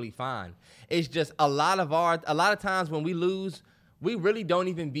 That's totally fine. It's just a lot of times when we lose, we really don't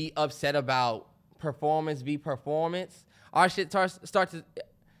even be upset about performance. Our shit starts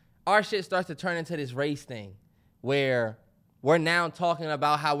to turn into this race thing where we're now talking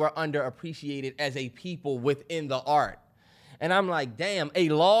about how we're underappreciated as a people within the art. And I'm like, damn, a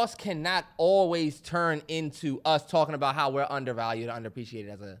loss cannot always turn into us talking about how we're undervalued,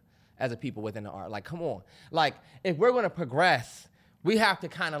 underappreciated as a people within the art. Like, come on. Like, if we're going to progress, we have to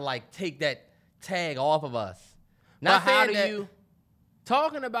kind of like take that tag off of us. Not how do you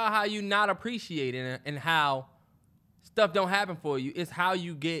talking about how you not appreciated and how stuff don't happen for you is how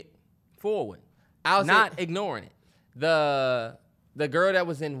you get forward. Not ignoring it. The girl that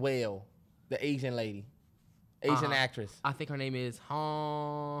was in Whale, the Asian lady, Asian actress. I think her name is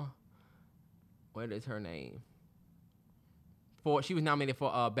what is her name? She was nominated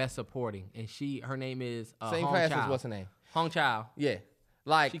for Best Supporting, and her name is same Hong class Chow. as what's her name? Hong Chow. Yeah,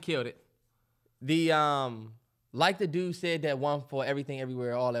 like she killed it. The like the dude said that won for Everything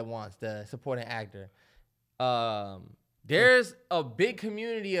Everywhere All at Once, the supporting actor. There's a big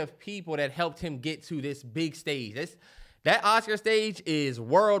community of people that helped him get to this big stage. That Oscar stage is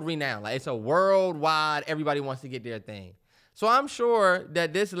world renowned. Like, it's a worldwide, everybody wants to get their thing. So I'm sure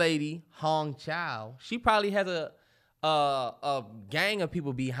that this lady, Hong Chow, she probably has a gang of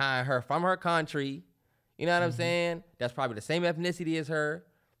people behind her from her country. You know what I'm saying? That's probably the same ethnicity as her.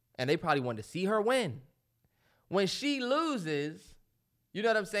 And they probably wanted to see her win. When she loses, you know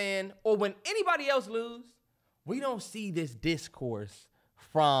what I'm saying? Or when anybody else loses, we don't see this discourse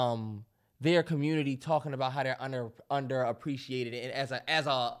from their community talking about how they're underappreciated, and as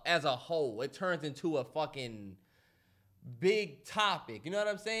a whole, it turns into a fucking big topic. You know what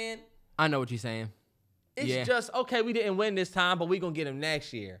I'm saying? I know what you're saying. It's just, okay, we didn't win this time, but we gonna get him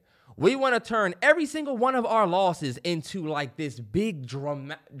next year. We want to turn every single one of our losses into like this big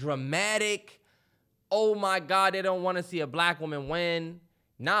dramatic, oh my God, they don't want to see a black woman win.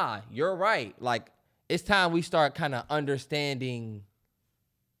 Nah, you're right. Like, it's time we start kind of understanding,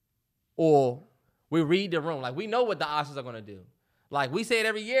 or we read the room. Like, we know what the Oscars are going to do. Like, we say it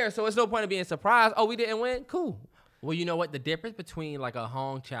every year, so it's no point of being surprised. Oh, we didn't win? Cool. Well, you know what? The difference between like a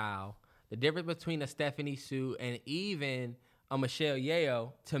Hong Chow, the difference between a Stephanie Sue, and even a Michelle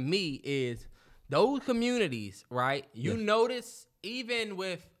Yeoh, to me, is those communities, right? You notice, even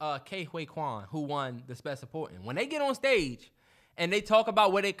with Ke Huy Quan, who won the Best Supporting, when they get on stage and they talk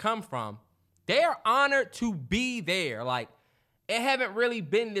about where they come from, they're honored to be there. Like, it haven't really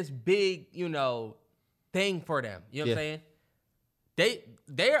been this big, thing for them. You know what I'm saying?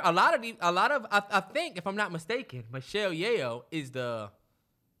 They're a lot of I think, if I'm not mistaken, Michelle Yeoh is the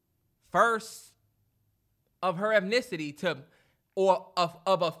first of her ethnicity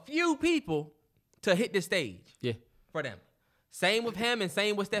of a few people to hit the stage. Yeah. For them. Same with him and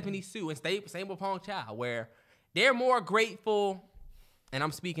same with Stephanie Sue and same with Hong Chow, where they're more grateful, and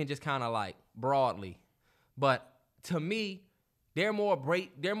I'm speaking just kind of like broadly, but to me, they're more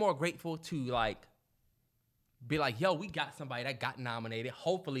grateful to like be like, yo, we got somebody that got nominated.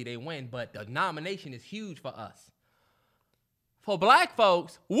 Hopefully they win, but the nomination is huge for us. For black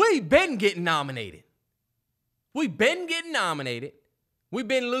folks, we've been getting nominated. We've been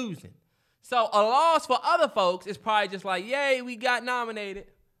losing. So a loss for other folks is probably just like, yay, we got nominated.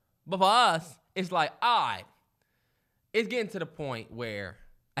 But for us, it's like, all right, it's getting to the point where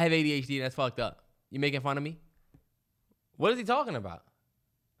I have ADHD and that's fucked up. You making fun of me? What is he talking about?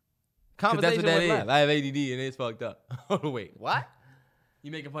 Conversation with life. I have ADD and it's fucked up. Oh, wait, what?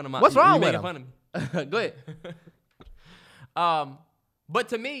 You making fun of my... What's wrong with him? him? You making fun of me. Go ahead. But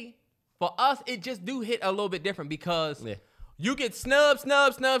to me, for us, it just do hit a little bit different because you get snub.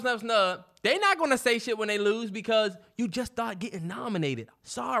 They not going to say shit when they lose because you just start getting nominated.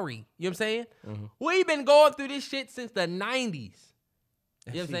 Sorry. You know what I'm saying? Mm-hmm. We've been going through this shit since the 90s.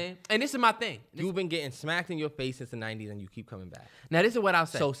 You know what I'm saying? And this is my thing. You've been getting smacked in your face since the 90s and you keep coming back. Now, this is what I'll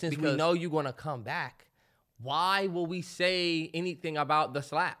say. So since we know you're going to come back, why will we say anything about the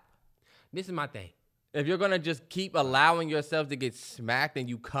slap? This is my thing. If you're going to just keep allowing yourself to get smacked and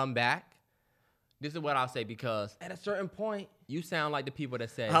you come back, this is what I'll say, because at a certain point, you sound like the people that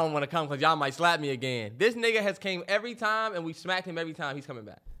say, I don't want to come because y'all might slap me again. This nigga has came every time and we smacked him every time he's coming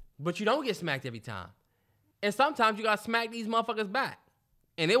back. But you don't get smacked every time. And sometimes you got to smack these motherfuckers back.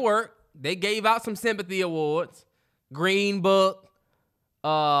 And it worked. They gave out some sympathy awards. Green Book,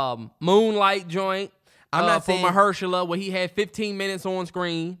 Moonlight joint. I'm not for saying Mahershala, where he had 15 minutes on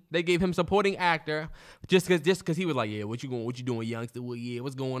screen. They gave him supporting actor just because he was like, yeah, what you doing, youngster? Well, yeah,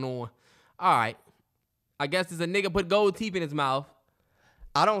 what's going on? All right. I guess there's a nigga put gold teeth in his mouth.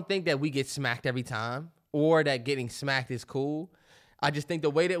 I don't think that we get smacked every time or that getting smacked is cool. I just think the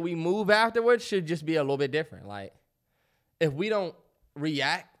way that we move afterwards should just be a little bit different. Like, if we don't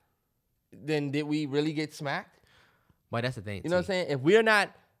react, then did we really get smacked? Well, that's the thing. You know what I'm saying? If we're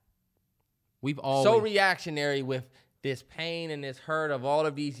not we've always so reactionary with this pain and this hurt of all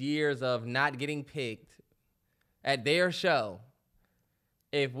of these years of not getting picked at their show,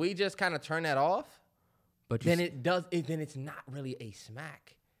 if we just kind of turn that off, then it's not really a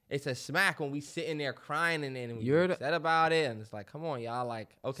smack. It's a smack when we sitting there crying and we're upset about it, and it's like, come on, y'all. Like,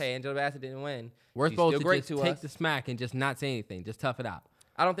 okay, Angela Bassett didn't win. We're She's supposed still to great just take the smack and just not say anything. Just tough it out.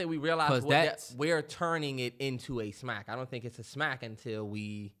 I don't think we realize that we're turning it into a smack. I don't think it's a smack until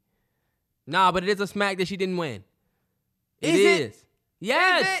we... Nah, but it is a smack that she didn't win. Is it?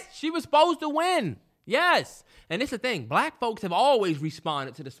 Yes. Is it? She was supposed to win. Yes. And it's the thing. Black folks have always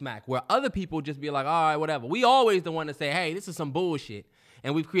responded to the smack, where other people just be like, all right, whatever. We always the one to say, hey, this is some bullshit.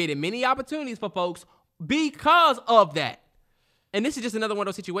 And we've created many opportunities for folks because of that. And this is just another one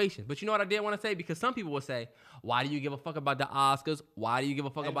of those situations. But you know what I did want to say? Because some people will say, why do you give a fuck about the Oscars? Why do you give a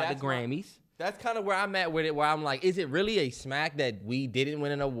fuck about the Grammys? That's kind of where I'm at with it, where I'm like, is it really a smack that we didn't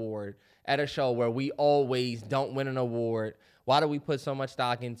win an award at a show where we always don't win an award? Why do we put so much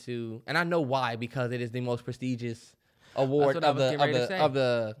stock into? And I know why, because it is the most prestigious award of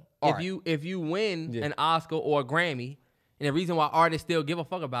the art. If you win an Oscar or a Grammy, and the reason why artists still give a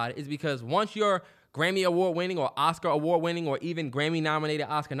fuck about it is because once you're Grammy award winning or Oscar award winning or even Grammy nominated,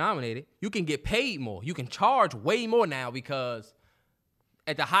 Oscar nominated, you can get paid more. You can charge way more now because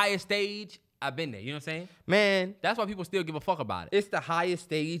at the highest stage, I've been there. You know what I'm saying? Man, that's why people still give a fuck about it. It's the highest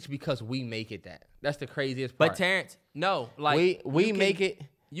stage because we make it that. That's the craziest part. But Terrance, no. Like we make it.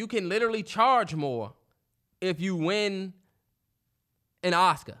 You can literally charge more if you win an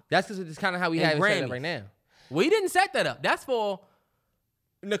Oscar. That's just kind of how we have it set up right now. We didn't set that up. That's for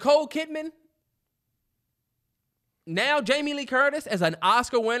Nicole Kidman. Now Jamie Lee Curtis, as an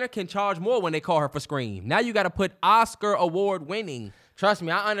Oscar winner, can charge more when they call her for Scream. Now you got to put Oscar award winning. Trust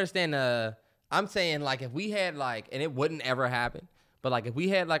me, I understand. I'm saying, like, if we had, like, and it wouldn't ever happen, but, like, if we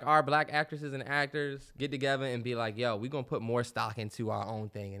had, like, our black actresses and actors get together and be like, yo, we're going to put more stock into our own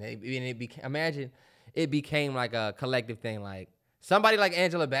thing. Imagine it became, like, a collective thing. Like, somebody like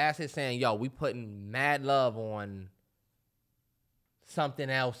Angela Bassett saying, yo, we putting mad love on something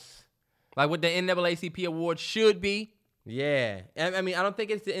else. Like what the NAACP award should be. Yeah. I mean, I don't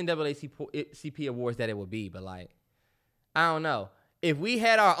think it's the NAACP awards that it would be, but, like, I don't know. If we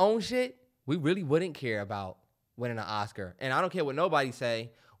had our own shit, we really wouldn't care about winning an Oscar. And I don't care what nobody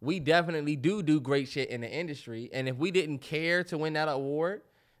say. We definitely do great shit in the industry. And if we didn't care to win that award,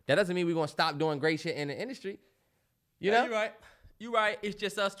 that doesn't mean we're going to stop doing great shit in the industry. You know? You're right. You're right. It's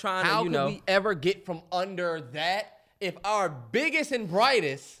just us trying How to, could we ever get from under that if our biggest and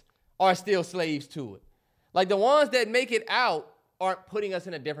brightest are still slaves to it? Like, the ones that make it out aren't putting us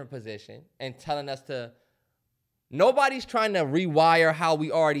in a different position and telling us to... Nobody's trying to rewire how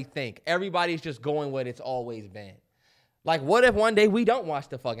we already think. Everybody's just going what it's always been. Like, what if one day we don't watch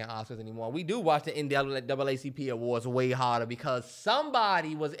the fucking Oscars anymore? We do watch the NAACP awards way harder because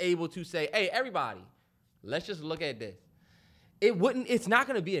somebody was able to say, hey, everybody, let's just look at this. It's not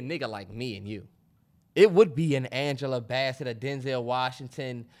going to be a nigga like me and you. It would be an Angela Bassett, a Denzel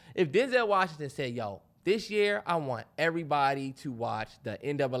Washington. If Denzel Washington said, yo, this year I want everybody to watch the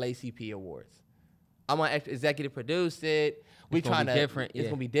NAACP awards. I'm going to executive produce it. It's going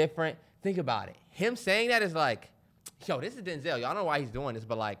to be different. Think about it. Him saying that is like, yo, this is Denzel. Yo, I don't know why he's doing this,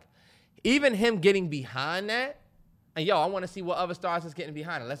 but, like, even him getting behind that, and, yo, I want to see what other stars is getting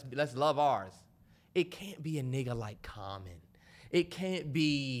behind it. Let's love ours. It can't be a nigga like Common. It can't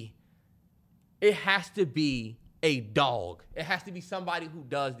be. It has to be a dog. It has to be somebody who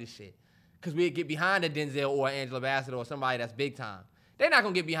does this shit. Because we get behind a Denzel or Angela Bassett or somebody that's big time. They're not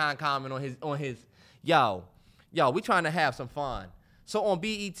going to get behind Common on his. Yo, we trying to have some fun. So on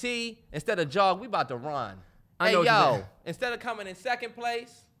BET, instead of jog, we about to run. Instead of coming in second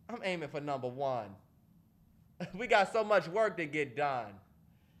place, I'm aiming for number 1. We got so much work to get done.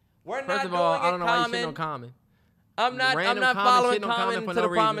 We're First of all, I don't know why you shitting on Common. I'm not following Common to the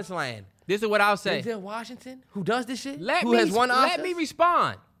promised land. This is what I'll say. Denzel Washington, who does this shit? Let me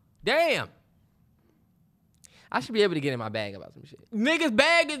respond. Damn. I should be able to get in my bag about some shit. Niggas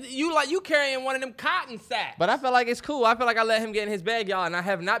bag is you carrying one of them cotton sacks. But I feel like it's cool. I feel like I let him get in his bag, y'all, and I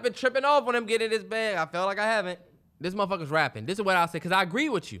have not been tripping off on him getting in his bag. I feel like I haven't. This motherfucker's rapping. This is what I'll say, because I agree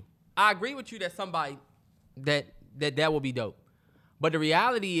with you. I agree with you that somebody that will be dope. But the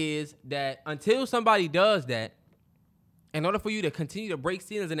reality is that until somebody does that, in order for you to continue to break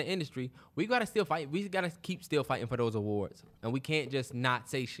ceilings in the industry, we gotta still fight. We gotta keep still fighting for those awards, and we can't just not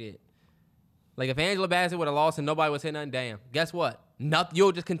say shit. Like if Angela Bassett would have lost and nobody would say nothing, damn. Guess what?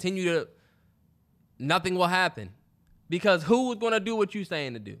 You'll just continue to. Nothing will happen, because who's gonna do what you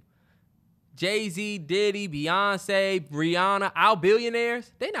saying to do? Jay-Z, Diddy, Beyonce, Rihanna, our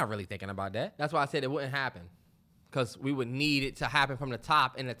billionaires. They not really thinking about that. That's why I said it wouldn't happen, because we would need it to happen from the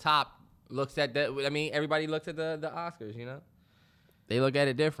top, and the top looks at that. I mean, everybody looks at the Oscars, you know? They look at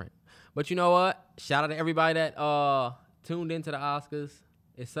it different. But you know what? Shout out to everybody that tuned into the Oscars.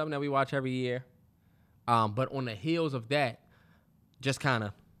 It's something that we watch every year. But on the heels of that, just kind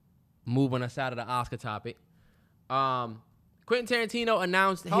of moving us out of the Oscar topic, Quentin Tarantino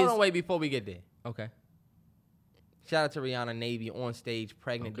announced his... Hold on, wait, before we get there. Okay. Shout out to Rihanna Navy on stage,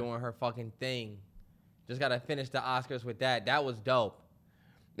 pregnant, doing her fucking thing. Just got to finish the Oscars with that. That was dope.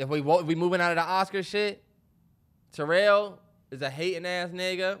 If we moving out of the Oscar shit, Terrell is a hating ass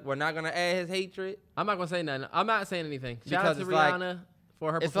nigga. We're not gonna add his hatred. I'm not gonna say nothing. I'm not saying anything. Shout Because out to it's like- Rihanna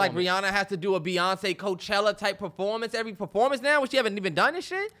for her It's like performance. Rihanna has to do a Beyonce Coachella type performance every performance now, which she haven't even done this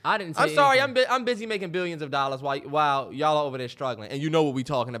shit. I didn't say I'm sorry, anything. I'm busy making billions of dollars while y'all are over there struggling, and you know what we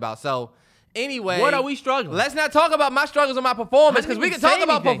talking about. So anyway, What are we struggling? Let's not talk about my struggles and my performance, I because didn't we even can talk say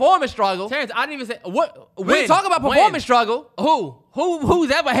about anything. performance struggle. Terrance, I didn't even say what. We can talk about performance struggle. Who's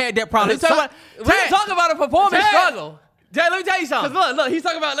ever had that problem? We can talk about a performance struggle. Terrance, let me tell you something. Cause look, he's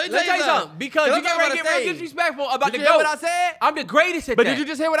talking about. Let me tell you something. Because you get ready to get real stage. disrespectful about Did the you hear GOAT. what I said? I'm the greatest at But that. did you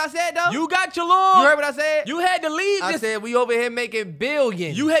just hear what I said though? You got your little. You heard what I said? You had to leave I this. said we over here making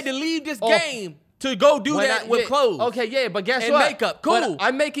billions. You had to leave this Oh. game to go do When that I- with yeah, clothes. Okay, yeah, but guess and what? makeup. But Cool.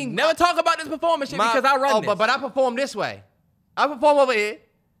 I'm making. Never talk about this performance shit because I run this. But I perform this way. I perform over here.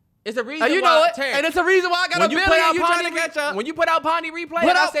 it's a reason And you why. know it. Terrance, And it's a reason why I got when a you billion. put out You trying to Pawnee catch up. when you put out Pawnee replay, Put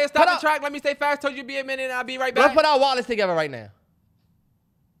and I out- said stop put the out- track. Let me stay fast. Told you to be a minute, and I'll be right Let's back. put our wallets together right now.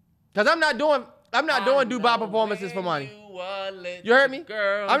 Cause I'm not doing Dubai performances for money. You heard me?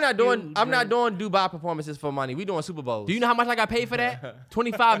 I'm not doing Dubai performances for money. We doing Super Bowls. Do you know how much I got paid for that?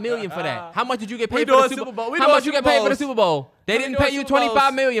 $25 million for that. How much did you get We paid for doing the Super Super Bowl? Bowl. We How doing much you get Super paid for the Bowls. Super Bowl? They We didn't doing pay you Super Bowls.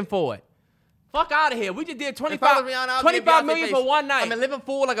 $25 million for it. Fuck out of here. We just did If I was 25 Rihanna, I'll give $25 Beyonce million face. for one night. I'm a living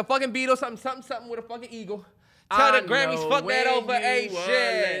fool like a fucking Beatle, something with a fucking eagle. Tell the Grammys, fuck that over, ain't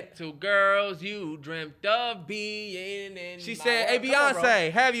shit. Two girls you dreamt of being in. She said, hey,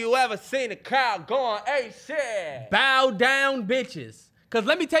 Beyonce, have you ever seen a crowd going, hey, shit? Bow down, bitches. Cause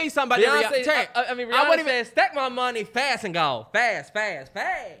let me tell you something about Beyonce, Terrance, I mean, I Rihanna wouldn't said, stack my money fast and go. Fast.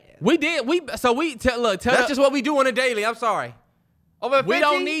 We did. Look. That's just what we do on a daily. I'm sorry. Over 50, we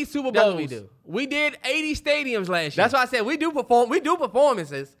don't need Super Bowls. That's what we do. We did 80 stadiums last year. That's why I said we do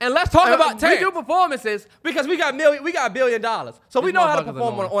performances. And let's talk about We Terrance. do performances because we got $1 billion. So we These know how to motherfuckers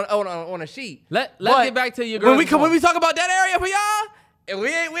perform annoying. on a sheet. Let's But get back to your girl. when we talk about that area for y'all, and we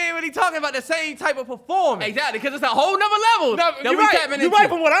ain't really talking about the same type of performance. Exactly, because it's a whole nother level. No, that you're we right. tapping You're into. right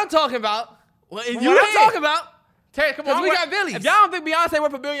from what I'm talking about. Well, From what I'm talking about. Terrance, come 'Cause on. we got Billies. If y'all don't think Beyonce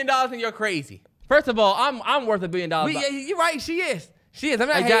worth $1 billion, then you're crazy. First of all, I'm worth $1 billion. Yeah, you're right. She is. I'm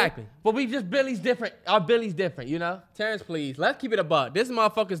not Exactly. hating, but we just Billy's different. Our Billy's different, you know. Terrance, please, let's keep it a buck. This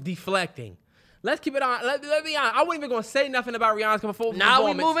motherfucker's deflecting. Let's keep it on. Let be honest. I wasn't even gonna say nothing about Rihanna's performance. Nah,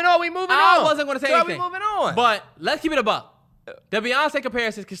 we moving on. We moving I on. wasn't gonna say So anything. we moving on. But let's keep it a buck. The Beyonce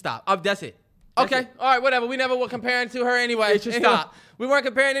comparisons can stop. That's it. That's Okay, it. all right, whatever. We never were comparing to her anyway. It should stop. We weren't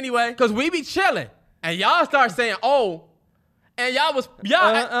comparing anyway. Cause we be chilling, and y'all start saying, "Oh," and y'all.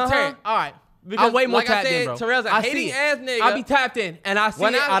 Terrance, all right. Because, I'm way more like I tapped in, said, bro. Terrell's a I see hating it. ass nigga. I be tapped in, and I see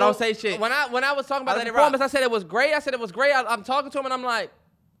it. I don't say shit. When I was talking about Let the it rock. performance, I said it was great. I'm talking to him, and I'm like,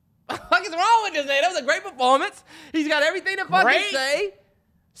 what is wrong with this nigga? That was a great performance. He's got everything to fucking Great? say.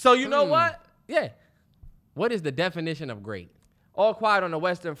 So you know what? Yeah. What is the definition of great? All Quiet on the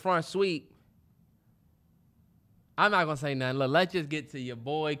Western Front Suite. I'm not gonna say nothing. Look, let's just get to your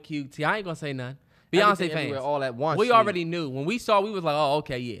boy QT. I ain't gonna say nothing. Everything Beyonce fans, Everywhere all at once. we suite. already knew. When we saw, we was like, oh,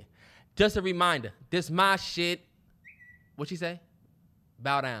 okay, yeah. Just a reminder, this my shit. What she say?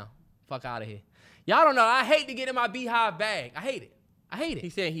 Bow down. Fuck out of here. Y'all don't know. I hate to get in my beehive bag. I hate it.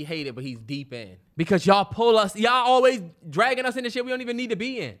 He's saying he hated, but he's deep in. Because y'all pull us. Y'all always dragging us into shit we don't even need to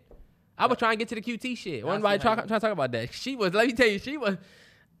be in. I was trying to get to the QT shit. One nobody trying to talk about that. She was. Let me tell you, she was.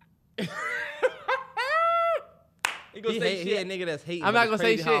 He gonna say shit. He a nigga that's hating. I'm not gonna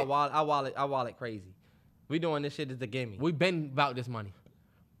say shit. I wallet crazy. We doing this shit as a gimme. We been about this money.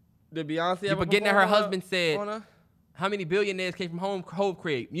 Did Beyonce You ever forgetting that perform her on husband said, on a- how many billionaires came from Hove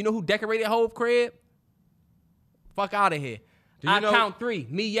crib? You know who decorated Hove crib? Fuck out of here. Do you I know- count 3.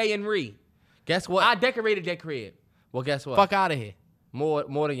 Me, Ye, and Ree. Guess what? I decorated that crib. Well, guess what? Fuck out of here. More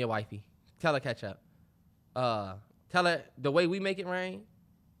than your wifey. Tell her catch up. Tell her the way we make it rain,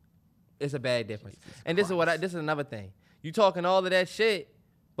 it's a bad difference. Jesus and this Christ. is another thing. You talking all of that shit,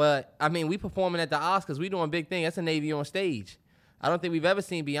 but I mean, we performing at the Oscars. We doing big thing. That's a Navy on stage. I don't think we've ever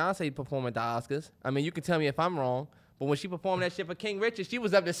seen Beyonce perform at the Oscars. I mean, you can tell me if I'm wrong, but when she performed that shit for King Richard, she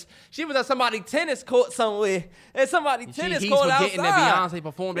was up somebody's tennis court somewhere, and somebody tennis court outside. He's forgetting that Beyonce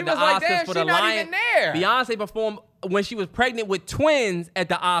performed at the Oscars for the Lion. Beyonce performed when she was pregnant with twins at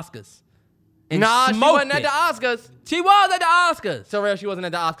the Oscars. And she wasn't at the Oscars. She was at the Oscars. Terrell, she wasn't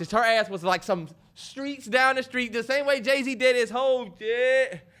at the Oscars. Her ass was like some streets down the street, the same way Jay-Z did his whole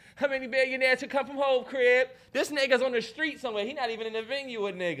shit. How many billionaires should come from home crib? This nigga's on the street somewhere. He not even in the venue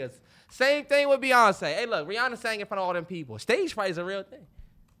with niggas. Same thing with Beyonce. Hey, look, Rihanna sang in front of all them people. Stage fright is a real thing.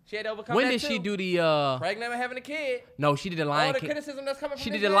 She had to overcome that When did she do the... Pregnant and having a kid. No, she did the Lion All the King. criticism that's coming from She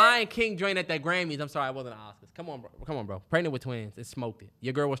this did the man. Lion King joint at that Grammys. I'm sorry, I wasn't the Oscars. Come on, bro. Pregnant with twins and smoked it.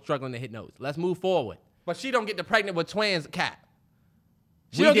 Your girl was struggling to hit notes. Let's move forward. But she don't get the pregnant with twins cap.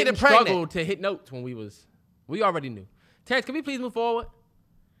 She We don't get didn't the pregnant. struggle to hit notes when we already knew. Terrance, can we please move forward?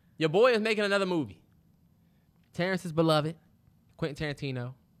 Your boy is making another movie. Terrance's beloved, Quentin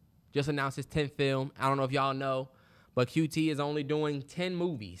Tarantino, just announced his 10th film. I don't know if y'all know, but QT is only doing 10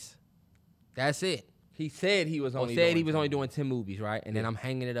 movies. That's it. He said he was only doing 10 movies, right? And then I'm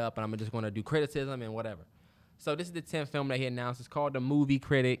hanging it up, and I'm just going to do criticism and whatever. So this is the 10th film that he announced. It's called The Movie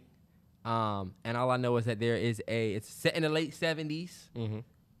Critic. And all I know is that it's set in the late 70s,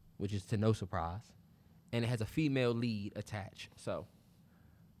 which is to no surprise. And it has a female lead attached. So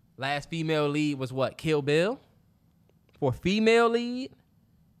last female lead was what? Kill Bill? For female lead,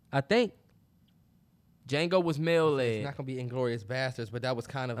 I think Django was male led. It's not going to be Inglourious Bastards, but that was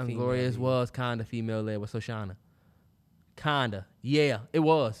kind of Inglourious was kind of female led with Shoshana. Kinda. Yeah, it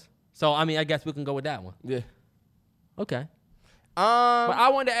was. So, I mean, I guess we can go with that one. Yeah. Okay. But I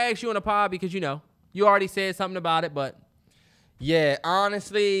wanted to ask you on the pod because, you already said something about it, but. Yeah,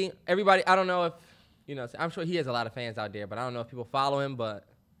 honestly, everybody, I don't know if, I'm sure he has a lot of fans out there, but I don't know if people follow him,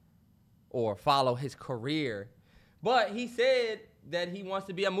 or follow his career. But he said that he wants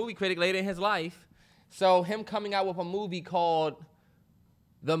to be a movie critic later in his life. So him coming out with a movie called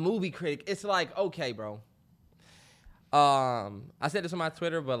The Movie Critic, it's like, okay, bro. I said this on my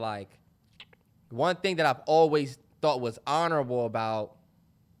Twitter, but like, one thing that I've always thought was honorable about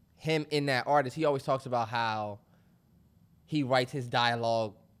him in that artist, he always talks about how he writes his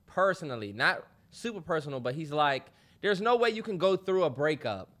dialogue personally, not super personal, but he's like, there's no way you can go through a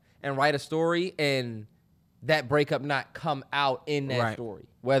breakup and write a story and that breakup not come out in that story,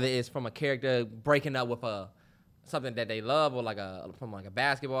 whether it's from a character breaking up with something that they love, or from a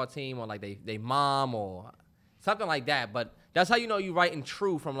basketball team, or like they mom, or something like that. But that's how you know you writing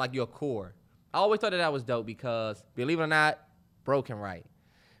true from like your core. I always thought that was dope because, believe it or not, bro can write.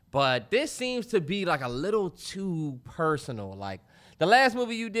 But this seems to be like a little too personal. Like the last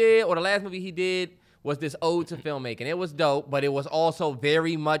movie you did, or the last movie he did, was this ode to filmmaking. It was dope, but it was also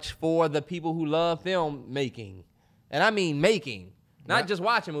very much for the people who love filmmaking. And I mean making, not just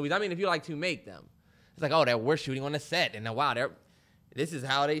watching movies. I mean if you like to make them. It's like, oh, we're shooting on the set, and wow, this is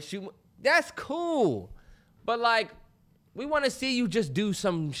how they shoot. That's cool. But like, we want to see you just do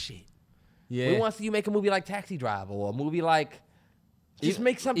some shit. Yeah. We want to see you make a movie like Taxi Driver, or a movie like, just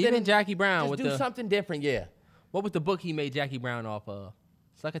make something. Even Jackie Brown. Just do something different, yeah. What was the book he made Jackie Brown off of?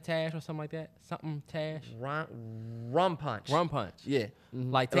 Succotash or something like that? Something Tash? Rum Punch. Rum Punch. Yeah.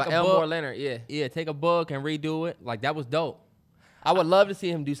 Mm-hmm. Like take a Elmore book. Leonard, yeah. Yeah, take a book and redo it. Like that was dope. I would love to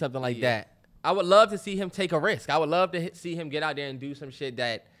see him do something like that. I would love to see him take a risk. I would love to see him get out there and do some shit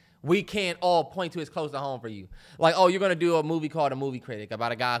that we can't all point to as close to home for you. Like, oh, you're going to do a movie called A Movie Critic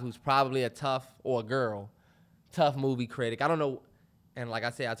about a guy who's probably a tough movie critic. I don't know. And like I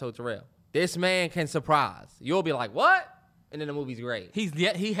said, I told Terrell, this man can surprise. You'll be like, what? And then the movie's great.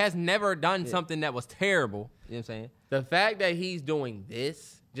 He has never done something that was terrible. You know what I'm saying? The fact that he's doing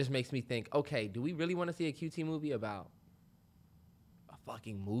this just makes me think, okay, do we really want to see a QT movie about a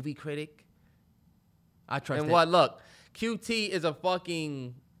fucking movie critic? I trust And it. what? Look, QT is a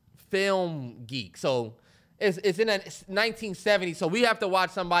fucking film geek. So it's in the 1970s. So we have to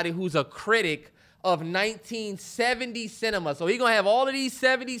watch somebody who's a critic of 1970 cinema. So he's going to have all of these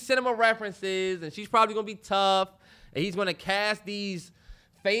 70s cinema references, and she's probably going to be tough. And he's going to cast these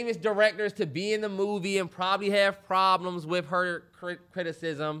famous directors to be in the movie and probably have problems with her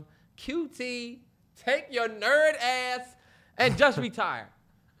criticism. QT, take your nerd ass and just retire.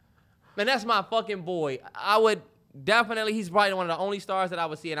 Man, that's my fucking boy. I would definitely, he's probably one of the only stars that I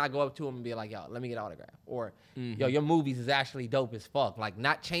would see, and I go up to him and be like, yo, let me get an autograph. Or, yo, your movies is actually dope as fuck. Like,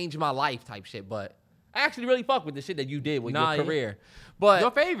 not change my life type shit, but I actually really fuck with the shit that you did with your career. But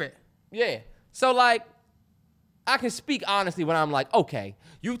your favorite. Yeah. So, like, I can speak honestly when I'm like, okay,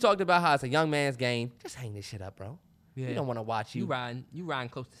 you talked about how it's a young man's game. Just hang this shit up, bro. Yeah. We don't want to watch you. You riding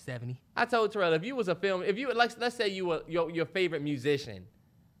close to 70. I told Terrell, if you was a film, if you, like, let's say you were, your favorite musician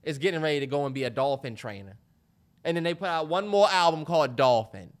is getting ready to go and be a dolphin trainer. And then they put out one more album called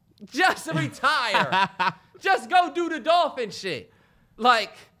Dolphin. Just retire. Just go do the dolphin shit.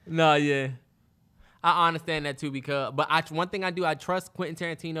 Like. No, yeah. I understand that too but one thing I do, I trust Quentin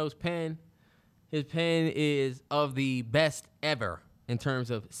Tarantino's pen. His pen is of the best ever in terms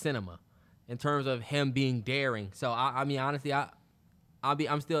of cinema, in terms of him being daring. So I mean, honestly,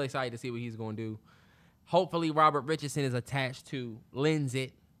 I'm still excited to see what he's going to do. Hopefully, Robert Richardson is attached to lends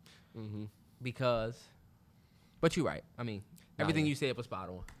it, because. But you're right. I mean, everything you said was spot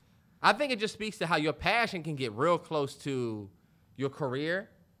on. I think it just speaks to how your passion can get real close to your career,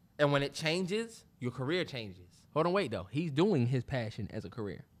 and when it changes, your career changes. Hold on, wait though. He's doing his passion as a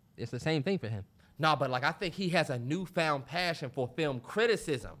career. It's the same thing for him. No, but like I think he has a newfound passion for film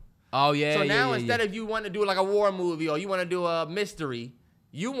criticism. Oh yeah. So now instead of you want to do like a war movie or you want to do a mystery,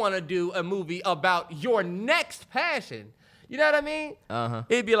 you want to do a movie about your next passion. You know what I mean?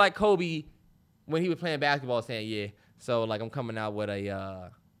 It'd be like Kobe when he was playing basketball saying, yeah, so like I'm coming out with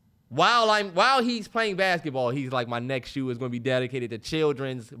a while he's playing basketball, he's like, my next shoe is going to be dedicated to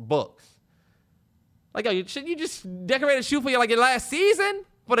children's books. Like, yo, shouldn't you just decorate a shoe for your last season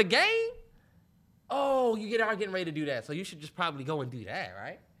for the game? Oh, you are getting ready to do that, so you should just probably go and do that,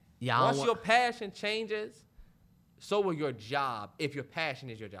 right? Yeah. Once your passion changes, so will your job. If your passion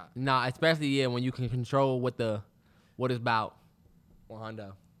is your job. Nah, especially when you can control what it's about.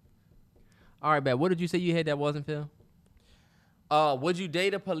 100. All right, Beth, what did you say you had that wasn't Phil? Would you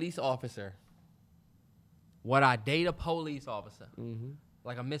date a police officer? Would I date a police officer?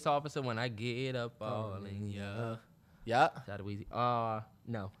 Like a Miss Officer when I get up falling, yeah. Yeah. That easy.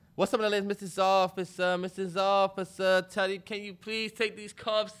 No. What's some of the list? Mrs. Officer, can you please take these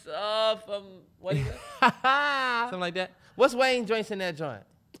cuffs off? What is that? Something like that. What's Wayne joints in that joint?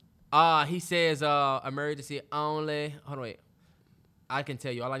 He says, emergency only. Hold on, wait. I can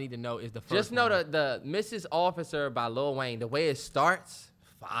tell you. All I need to know is the first Just know the Mrs. Officer by Lil Wayne, the way it starts,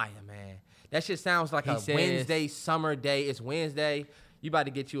 fire, man. That shit sounds like Wednesday summer day. It's Wednesday. You about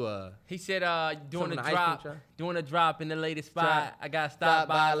to get you a... He said, doing a drop in the latest spot. I got stopped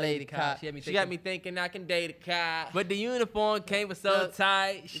by a lady cop. She got me thinking I can date a cop. But the uniform came with so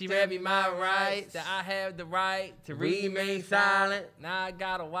tight. She read me my rights. That I have the right to remain silent. Now I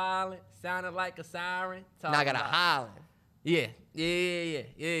got a wallet. Sounded like a siren. Now I got a hollering. Yeah.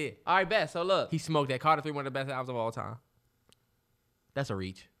 All right, bet. So look. He smoked that. Carter 3, one of the best albums of all time. That's a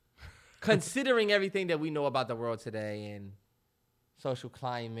reach. Considering everything that we know about the world today and social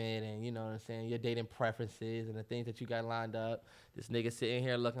climate and, you know what I'm saying, your dating preferences and the things that you got lined up, this nigga sitting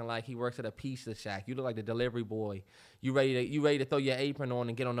here looking like he works at a pizza shack. You look like the delivery boy. You ready to throw your apron on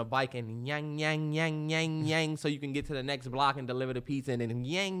and get on the bike and yang, yang, yang, yang, yang, so you can get to the next block and deliver the pizza, and then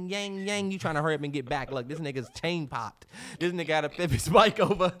yang, yang, yang, you trying to hurry up and get back. Look, this nigga's chain popped. This nigga got to flip his bike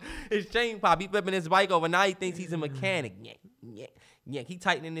over. His chain pop. He flipping his bike over. Now he thinks he's a mechanic. Yang, yang, yang. He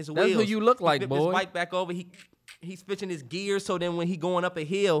tightening his wheels. That's who you look like, boy. His bike back over. He's switching his gears, so then when he going up a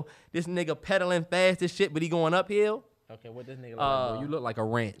hill, this nigga pedaling fast as shit, but he going uphill. Okay, what this nigga look like, bro? You look like a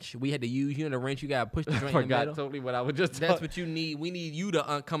wrench. We had to use you in a wrench. You got to push the joint in the middle. I forgot totally what I was just That's what you need. We need you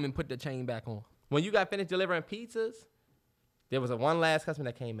to come and put the chain back on. When you got finished delivering pizzas, there was one last customer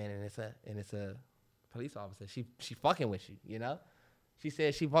that came in, and it's a police officer. She fucking with you, you know? She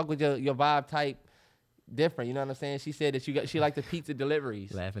said she fuck with your vibe type different, you know what I'm saying? She said that she liked the pizza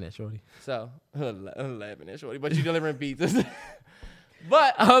deliveries. Laughing at Shorty. So, I'm laughing at Shorty, but you delivering pizzas.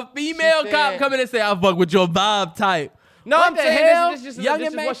 But a female cop coming and say, I fuck with your vibe type. No, what I'm the saying hell? This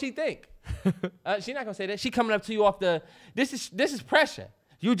is what she think. She not gonna say that. She coming up to you off the. This is pressure.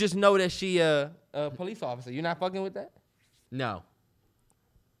 You just know that she a police officer. You not fucking with that? No.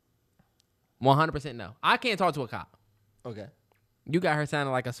 100% no. I can't talk to a cop. Okay. You got her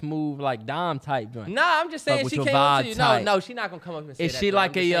sounding like a smooth, like Dom type joint. Nah, I'm just saying she came up to you. No, she not gonna come up and say that. Is she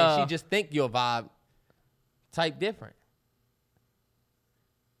like a? She just think your vibe type different.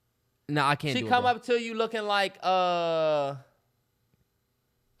 No, I can't. She come up to you looking like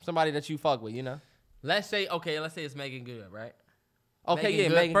somebody that you fuck with, you know. Let's say it's Megan Good, right? Okay, Megan yeah.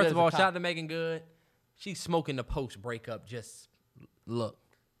 Good. Megan First Good of all, shout out to Megan Good. She's smoking the post breakup. Just look.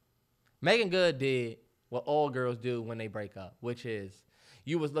 Megan Good did what all girls do when they break up, which is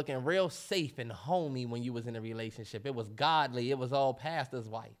you was looking real safe and homey when you was in a relationship. It was godly. It was all pastor's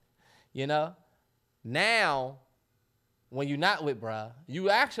wife, you know? Now, when you're not with bruh, you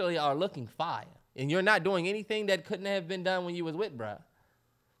actually are looking fire. And you're not doing anything that couldn't have been done when you was with bruh.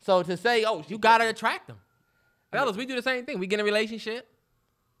 So to say, oh, you got to attract them. Fellas, we do the same thing. We get in a relationship.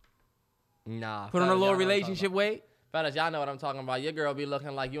 Nah. Put on a little relationship weight. Fellas, y'all know what I'm talking about. Your girl be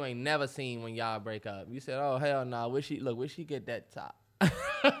looking like you ain't never seen when y'all break up. You said, oh, hell no. Where she get that top? You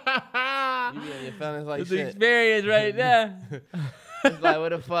be in your feelings like it's shit. It's experience right there. It's like, where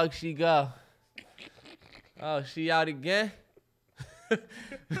the fuck she go? Oh, she out again?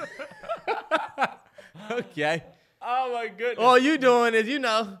 Okay. Oh, my goodness. All you doing is, you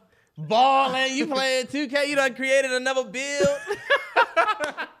know, balling. You playing 2K. You done created another build.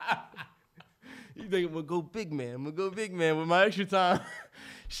 You think I'm going to go big man. I'm going to go big man with my extra time.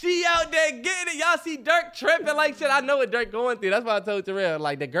 She out there getting it. Y'all see Dirk tripping like shit. I know what Dirk going through. That's why I told Terrell.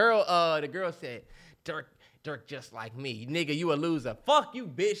 Like, the girl said, Dirk just like me. Nigga, you a loser. Fuck you,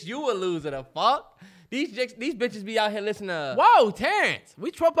 bitch. You a loser. The fuck? These bitches be out here listening to... Whoa, Terrance.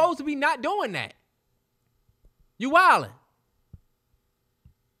 We supposed to be not doing that. You wildin'.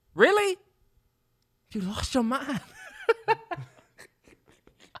 Really? You lost your mind.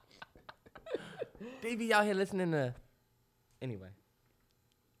 They be out here listening to... Anyway.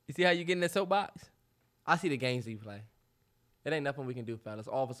 You see how you get in that soapbox? I see the games you play. It ain't nothing we can do, fellas.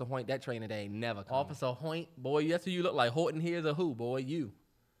 Officer Hoyt, that trainer day ain't never come. Officer Hoyt, boy, that's who you look like. Horton here's a who, boy, you.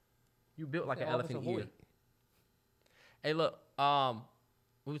 You built like an elephant ear. Hey, look,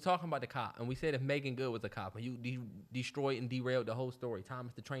 we were talking about the cop, and we said if Megan Good was a cop, and you destroyed and derailed the whole story.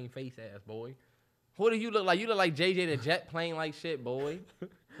 Thomas the train face ass, boy. Who do you look like? You look like JJ the Jet playing like shit, boy.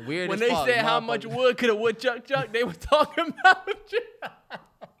 Weird when as they fuck, said how much wood could a woodchuck chuck, they were talking about you.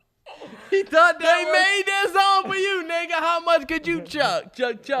 He thought they made that song for you, nigga. How much could you chuck?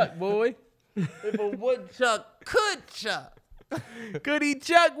 Chuck, boy. If a woodchuck could chuck. Could he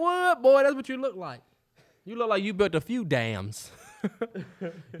chuck wood? Boy, that's what you look like. You look like you built a few dams.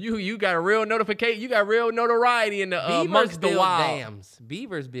 You got a real notification. You got real notoriety in the amongst the wild. Dams.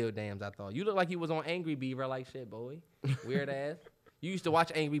 Beavers build dams, I thought. You look like you was on Angry Beaver like shit, boy. Weird ass. You used to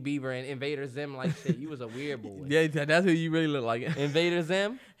watch Angry Beaver and Invader Zim like shit. You was a weird boy. Yeah, that's who you really look like. Invader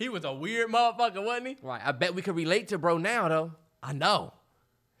Zim? He was a weird motherfucker, wasn't he? Right. I bet we could relate to bro now, though. I know.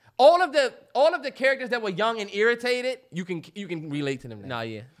 All of the characters that were young and irritated, you can relate to them now. Nah,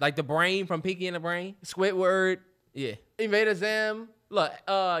 yeah. Like the Brain from Pinky and the Brain. Squidward. Yeah. Invader Zim. Look,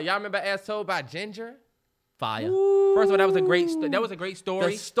 y'all remember As Told by Ginger? Fire. Ooh. First of all, that was a great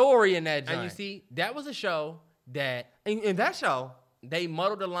story. The story in that joint. And you see, that was a show that in that show, they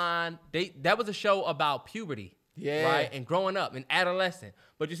muddled the line. That was a show about puberty. Yeah. Right? And growing up and adolescent.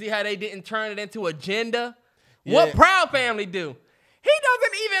 But you see how they didn't turn it into agenda? Yeah. What Proud Family do? He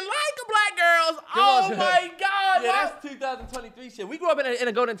doesn't even like black girls. Oh my God. Yeah, that's 2023 shit. We grew up in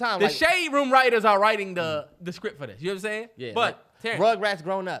a golden time. The Shade Room writers are writing the script for this. You know what I'm saying? Yeah. But like, Rugrats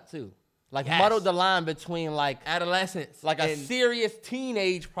grown up too. Like muddled the line between like adolescence, like a serious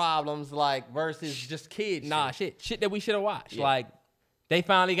teenage problems, like versus just kids. Nah, shit that we should have watched. Yeah. Like they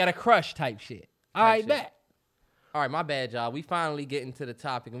finally got a crush type shit. All right, bet. All right, my bad, y'all. We finally get into the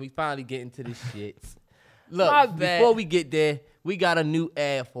topic and we finally get into this shit. Look, before we get there, we got a new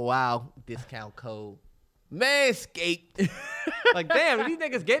ad for our discount code. Manscaped. Like, damn, did these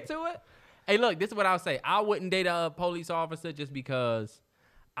niggas get to it? Hey, look, this is what I'll say. I wouldn't date a police officer just because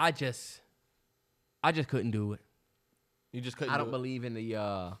I just couldn't do it. You just couldn't I don't believe in the,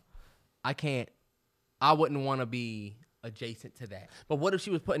 I wouldn't want to be adjacent to that. But what if she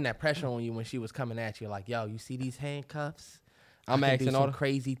was putting that pressure on you when she was coming at you? Like, yo, you see these handcuffs? I'm asking do some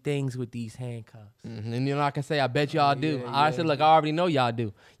crazy things with these handcuffs. Mm-hmm. And you know, I can say, I bet y'all do. I said, look, I already know y'all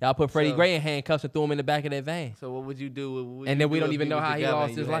do. Y'all put Freddie Gray in handcuffs and threw him in the back of that van. So what would you do? And then we don't even know how he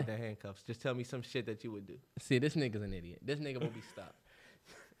lost his life. The handcuffs. Just tell me some shit that you would do. See, this nigga's an idiot. This nigga will be stuck.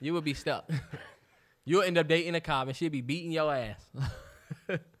 You would be stuck. You'll end up dating a cop and she'll be beating your ass.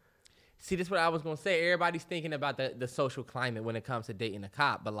 See, this is what I was going to say. Everybody's thinking about the social climate when it comes to dating a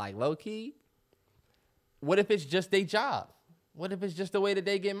cop. But like, low key, what if it's just their job? What if it's just the way that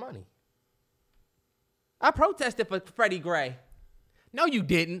they get money? I protested for Freddie Gray. No, you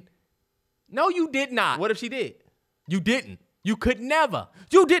didn't. No, you did not. What if she did? You didn't. You could never.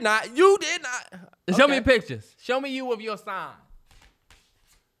 You did not. You did not. Show me pictures. Show me you with your sign.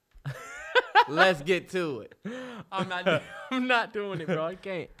 Let's get to it. I'm not doing it, bro. I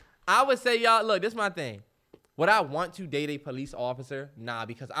can't. I would say, y'all, look, this is my thing. Would I want to date a police officer? Nah,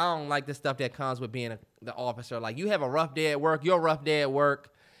 because I don't like the stuff that comes with being the officer. Like, you have a rough day at work. Your rough day at work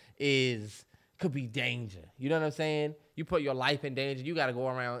is could be danger. You know what I'm saying? You put your life in danger. You got to go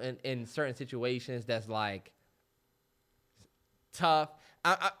around in certain situations that's like tough.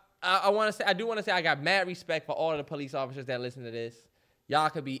 I do want to say I got mad respect for all of the police officers that listen to this. Y'all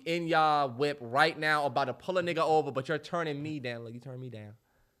could be in y'all whip right now about to pull a nigga over, but you're turning me down. Look, you turn me down.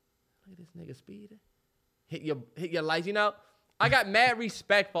 Look at this nigga speeding. Hit your lights. You know, I got mad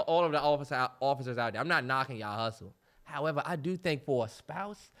respect for all of the officers out there. I'm not knocking y'all hustle. However, I do think for a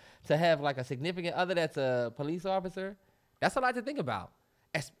spouse to have like a significant other that's a police officer, that's a lot to think about.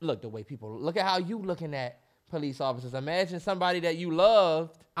 Look, the way people look at how you looking at police officers. Imagine somebody that you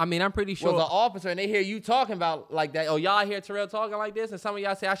loved. I mean, I'm pretty sure was an officer, and they hear you talking about like that. Oh, y'all hear Terrell talking like this, and some of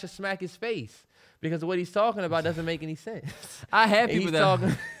y'all say I should smack his face because what he's talking about doesn't make any sense. I have people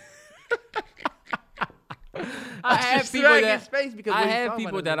that. I have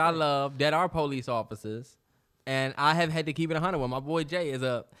people that I love that are police officers, and I have had to keep it 100 with. My boy Jay is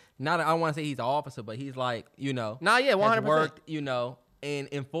I don't want to say he's an officer, but he's like, you know, 100%. Worked, you know, in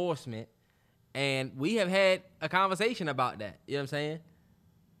enforcement, and we have had a conversation about that. You know what I'm saying?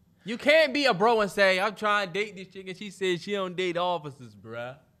 You can't be a bro and say, I'm trying to date this chick, and she says she don't date officers,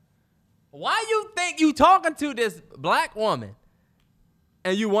 bruh. Why you think you talking to this black woman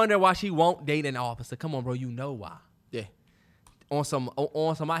and you wonder why she won't date an officer? Come on, bro, you know why. Yeah. On some,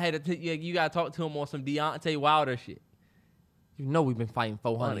 I had to, you got to talk to him on some Deontay Wilder shit. You know we've been fighting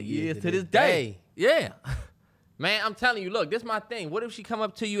 400 years to this day. Yeah. Man, I'm telling you, look, this is my thing. What if she come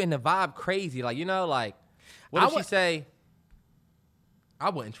up to you and the vibe crazy? Like, you know, like, what if she say, I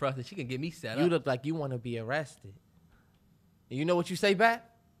wouldn't trust her. She can get me set up. You look like you want to be arrested. And you know what you say back?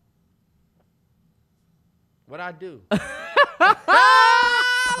 What I do? Let's go!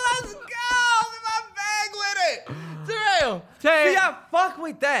 In my bag with it. Terrell, see, I fuck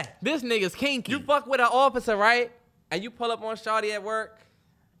with that. This nigga's kinky. You fuck with an officer, right? And you pull up on shawty at work,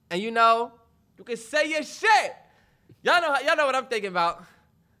 and you know, you can say your shit. Y'all know what I'm thinking about.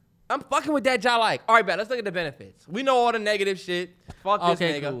 I'm fucking with that y'all like. All right, bet. Let's look at the benefits. We know all the negative shit. Fuck this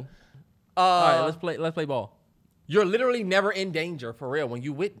nigga. Cool. All right, let's play ball. You're literally never in danger for real when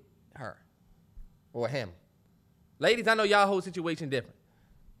you with her or him. Ladies, I know y'all whole situation different.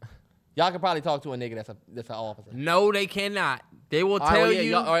 Y'all can probably talk to a nigga that's an officer. No, they cannot. They will tell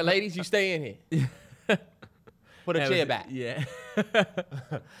you. All right, ladies, you stay in here. Put a chair back. Yeah.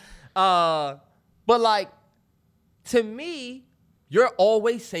 But like, to me, you're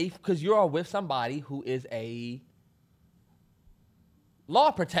always safe because you are with somebody who is a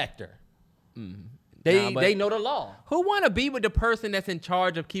law protector. Mm. They know the law. Who want to be with the person that's in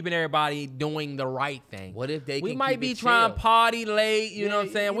charge of keeping everybody doing the right thing? What if we might be trying to party late, you know what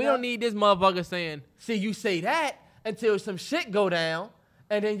I'm saying? We don't need this motherfucker saying. See, you say that until some shit go down,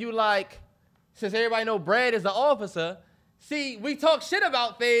 and then you like, since everybody know Brad is the officer, see, we talk shit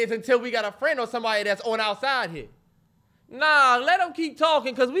about Feds until we got a friend or somebody that's on our side here. Nah, let them keep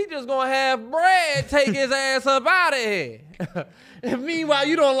talking because we just going to have Brad take his ass up out of here. And meanwhile,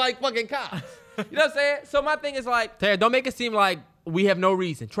 you don't like fucking cops. You know what I'm saying? So my thing is like... Terry, don't make it seem like we have no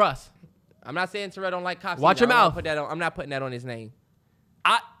reason. Trust. I'm not saying Terrell don't like cops. Watch your mouth. I'm not putting that on his name.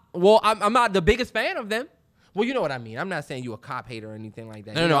 I'm not the biggest fan of them. Well, you know what I mean. I'm not saying you a cop hater or anything like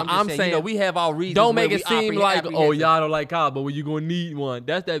that. No, I'm saying you know, we have our reasons. Don't make it seem like, oh, y'all don't like cops, but when you gonna need one.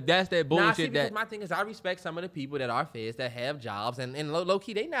 That's that bullshit. Nah, see, because my thing is, I respect some of the people that are feds that have jobs, and low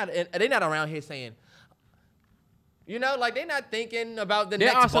key, they not around here saying, you know, like they not thinking about the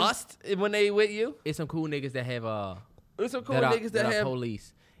next bust when they with you. It's some cool niggas that have It's some cool niggas that have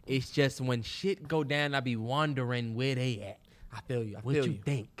police. It's just when shit go down, I be wondering where they at. I feel you. What you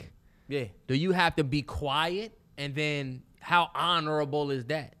think? Yeah. Do you have to be quiet? And then how honorable is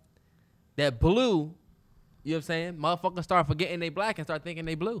that? That blue, you know what I'm saying? Motherfuckers start forgetting they black and start thinking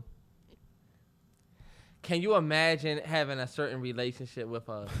they blue. Can you imagine having a certain relationship with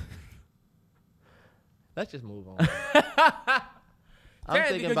a... Let's just move on. I'm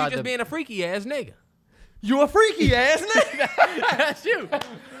thinking because you just being a freaky ass nigga. You a freaky ass nigga. That's you.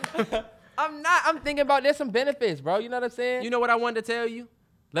 I'm not. I'm thinking about there's some benefits, bro. You know what I'm saying? You know what I wanted to tell you?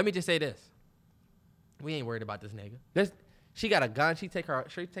 Let me just say this. We ain't worried about this nigga. She got a gun. She take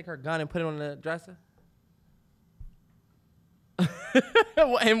her gun and put it on the dresser.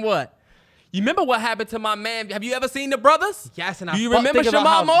 And what? You remember what happened to my man? Have you ever seen The Brothers? Yes, and do you remember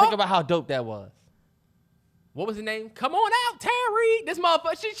Shamama? Think about how dope that was. What was his name? Come on out, Terry. This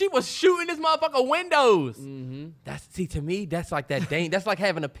motherfucker, she was shooting this motherfucker windows. Mm-hmm. To me, that's like that dang. That's like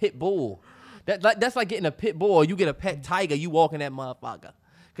having a pit bull. That's like getting a pit bull. Or you get a pet tiger, you walking that motherfucker.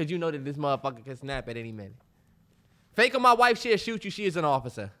 Because you know that this motherfucker can snap at any minute. Fake on my wife, she'll shoot you. She is an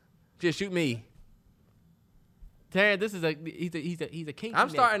officer. She'll shoot me. Terrance, he's a kinky I'm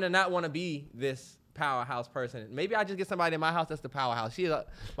nigga. starting to not want to be this powerhouse person. Maybe I just get somebody in my house that's the powerhouse.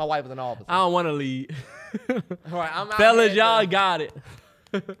 My wife is an officer. I don't want to lead. Right, I'm out Fellas, here y'all to- got it.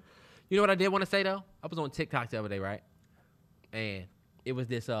 You know what I did want to say though? I was on TikTok the other day, right? And it was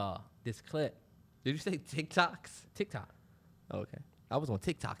this clip. Did you say TikToks? TikTok. Okay. I was on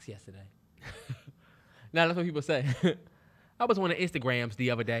TikToks yesterday. Now that's what people say. I was on the Instagrams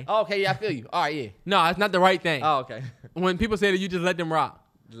the other day. Oh, okay, yeah, I feel you. All right, yeah. No, it's not the right thing. Oh, okay. When people say that you just let them rock.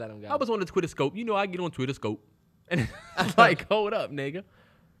 Let them go. I was on the Twitter scope. You know I get on Twitter scope. And I was like, hold up, nigga.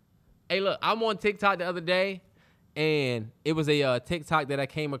 Hey, look, I'm on TikTok the other day, and it was a TikTok that I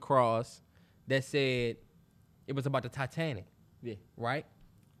came across that said it was about the Titanic. Yeah. Right?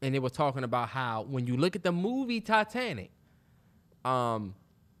 And it was talking about how when you look at the movie Titanic,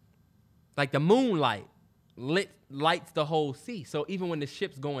 like the moonlight lights the whole sea. So even when the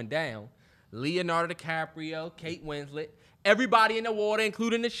ship's going down, Leonardo DiCaprio, Kate Winslet, everybody in the water,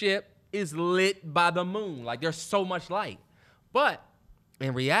 including the ship, is lit by the moon. Like there's so much light. But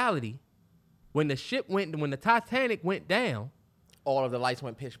in reality, when the Titanic went down, All of the lights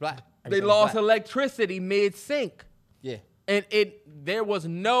went pitch black. they Everything was lost black. electricity mid-sink. Yeah. And there was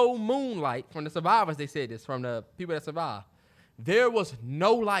no moonlight from the survivors. They said this from the people that survived. There was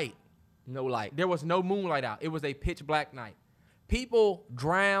no light. No light. There was no moonlight out. It was a pitch black night. People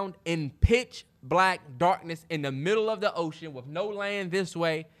drowned in pitch black darkness in the middle of the ocean with no land this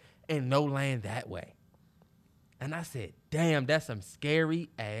way and no land that way. And I said, damn, that's some scary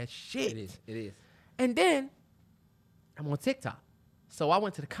ass shit. It is. And then I'm on TikTok. So I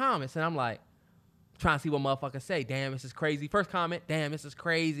went to the comments and I'm like, trying to see what motherfuckers say. Damn, this is crazy. First comment, damn, this is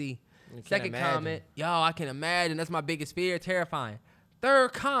crazy. Second comment, yo, I can imagine. That's my biggest fear, terrifying.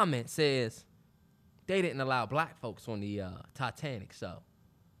 Third comment says, they didn't allow black folks on the Titanic, so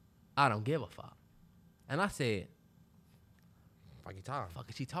I don't give a fuck. And I said, Fuck you talking. fuck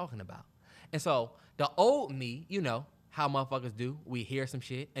is she talking about? And so the old me, you know how motherfuckers do. We hear some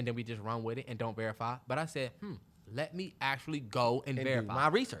shit and then we just run with it and don't verify. But I said, let me actually go and verify. Do my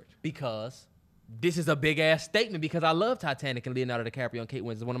research. Because this is a big ass statement because I love Titanic and Leonardo DiCaprio and Kate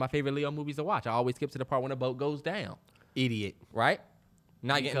Winslet. It's one of my favorite Leo movies to watch. I always skip to the part when the boat goes down. Idiot. Right?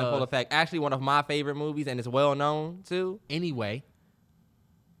 Not getting the Because- full effect. Actually, one of my favorite movies, and it's well known too. Anyway,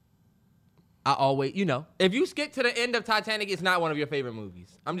 I always, you know. If you skip to the end of Titanic, it's not one of your favorite movies.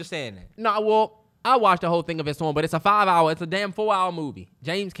 I'm just saying that. No, well, I watched the whole thing of it on, but it's a 5-hour, it's a damn 4-hour movie.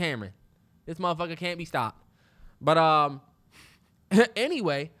 James Cameron. This motherfucker can't be stopped. But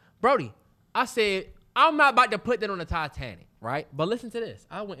anyway, Brody, I said, I'm not about to put that on the Titanic, right? But listen to this.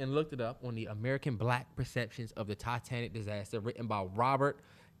 I went and looked it up on the American Black Perceptions of the Titanic Disaster, written by Robert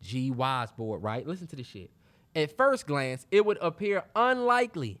G. Weisbord, right? Listen to this shit. At first glance, it would appear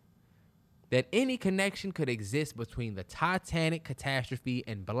unlikely that any connection could exist between the Titanic catastrophe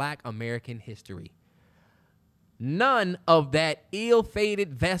and Black American history. None of that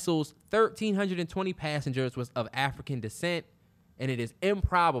ill-fated vessel's 1,320 passengers was of African descent, and it is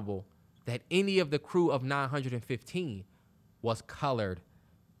improbable that any of the crew of 915 was colored.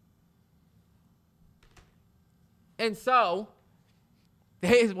 And so,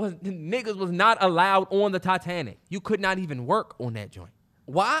 niggas was not allowed on the Titanic. You could not even work on that joint.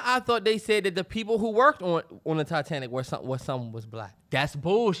 Why I thought they said that the people who worked on the Titanic some was black. That's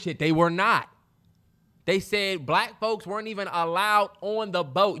bullshit. They were not. They said black folks weren't even allowed on the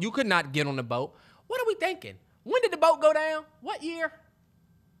boat. You could not get on the boat. What are we thinking? When did the boat go down? What year?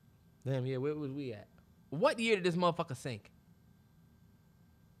 Damn, yeah, where was we at? What year did this motherfucker sink?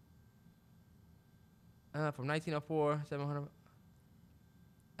 From 1904, 700.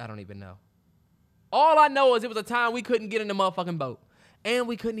 I don't even know. All I know is it was a time we couldn't get in the motherfucking boat. And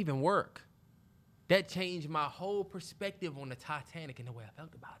we couldn't even work. That changed my whole perspective on the Titanic and the way I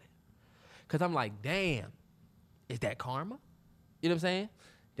felt about it. Because I'm like, damn, is that karma? You know what I'm saying?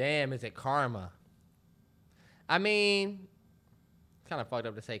 Damn, is it karma? I mean, it's kind of fucked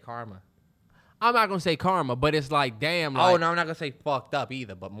up to say karma. I'm not going to say karma, but it's like, damn. Oh, Like, no, I'm not going to say fucked up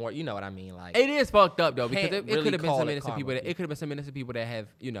either, but more, you know what I mean. Like, it is fucked up, though, because Can't it really could have been call some it innocent karma. people that, it could have been some innocent people that have,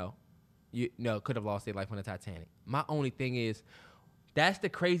 could have lost their life on the Titanic. My only thing is, that's the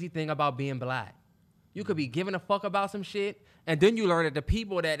crazy thing about being black. You could be giving a fuck about some shit, and then you learn that the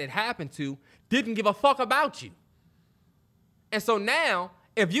people that it happened to didn't give a fuck about you. And so now,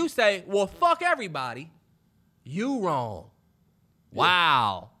 if you say, well, fuck everybody, you wrong.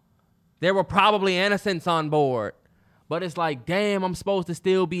 Wow. There were probably innocents on board. But it's like, damn, I'm supposed to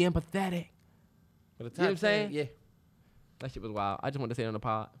still be empathetic. for the You know what I'm saying? Yeah. That shit was wild. I just wanted to say it on the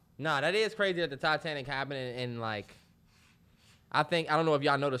pod. Nah, that is crazy that the Titanic happened and like, I don't know if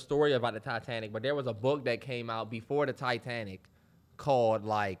y'all know the story about the Titanic, but there was a book that came out before the Titanic called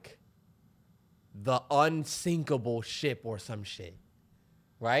like The Unsinkable Ship or some shit,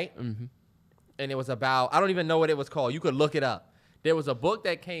 right? Mm-hmm. And it was about, I don't even know what it was called. You could look it up. There was a book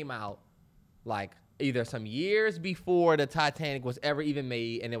that came out like either some years before the Titanic was ever even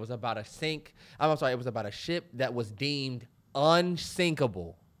made, and it was about it was about a ship that was deemed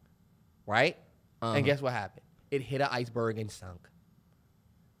unsinkable, right? And guess what happened? It hit an iceberg and sunk.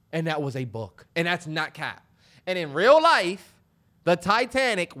 And that was a book. And that's not cap. And in real life, the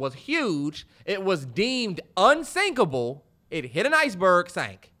Titanic was huge. It was deemed unsinkable. It hit an iceberg,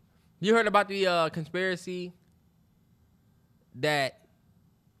 sank. You heard about the conspiracy that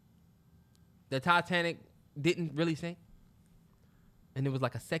the Titanic didn't really sink? And it was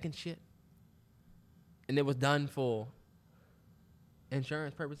like a second ship? And it was done for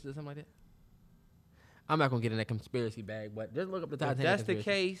insurance purposes or something like that? I'm not going to get in that conspiracy bag, but just look up the Titanic. If that's conspiracy.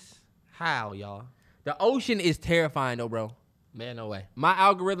 the case, how, y'all? The ocean is terrifying, though, bro. Man, no way. My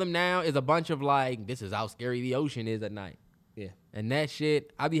algorithm now is a bunch of like, this is how scary the ocean is at night. Yeah. And that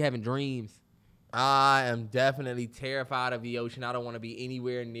shit, I be having dreams. I am definitely terrified of the ocean. I don't want to be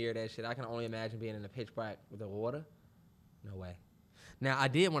anywhere near that shit. I can only imagine being in the pitch black with the water. No way. Now, I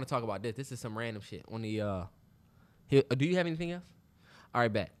did want to talk about this. This is some random shit on the, do you have anything else? All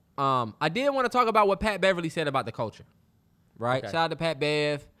right, bet. I did want to talk about what Pat Beverly said about the culture, right? Okay. Shout out to Pat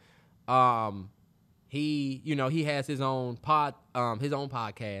Bev. He has his own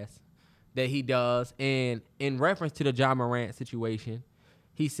podcast that he does, and in reference to the John Morant situation,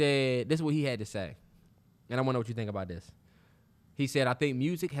 he said this is what he had to say, and I want to know what you think about this. He said, "I think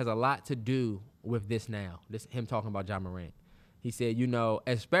music has a lot to do with this now." This him talking about John Morant. He said,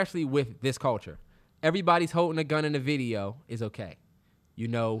 especially with this culture, everybody's holding a gun in the video is okay.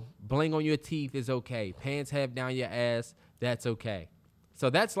 Bling on your teeth is okay. Pants half down your ass, that's okay.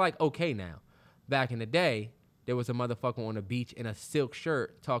 So that's like okay now. Back in the day, there was a motherfucker on the beach in a silk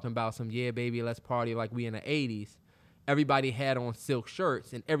shirt talking about some, yeah, baby, let's party like we in the 80s. Everybody had on silk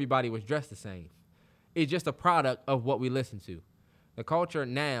shirts and everybody was dressed the same. It's just a product of what we listen to. The culture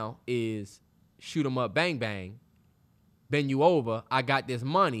now is shoot 'em up, bang, bang, bend you over, I got this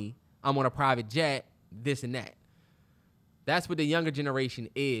money, I'm on a private jet, this and that. That's what the younger generation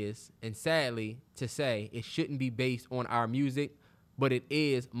is, and sadly to say, it shouldn't be based on our music, but it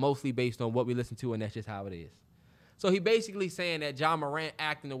is mostly based on what we listen to, and that's just how it is. So he basically saying that John Morant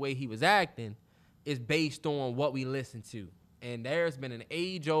acting the way he was acting is based on what we listen to. And there's been an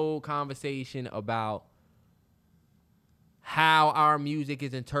age-old conversation about how our music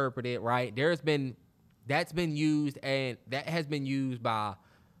is interpreted, right? That's been used, and that has been used by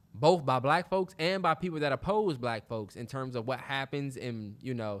both by black folks and by people that oppose black folks in terms of what happens in,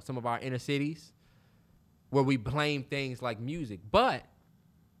 some of our inner cities where we blame things like music. But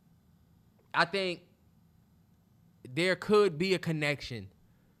I think there could be a connection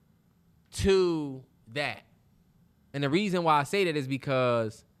to that. And the reason why I say that is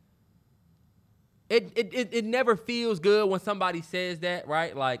because it never feels good when somebody says that,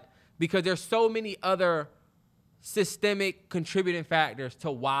 right? Like, because there's so many other systemic contributing factors to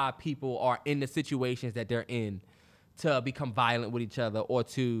why people are in the situations that they're in, to become violent with each other or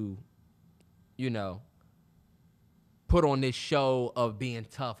to, put on this show of being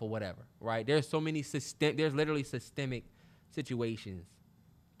tough or whatever, right? There's so many there's literally systemic situations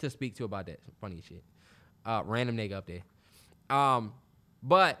to speak to about that. Some funny shit. Random nigga up there.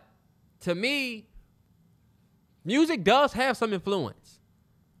 But to me, music does have some influence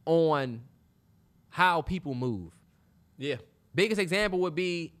on how people move. Yeah. Biggest example would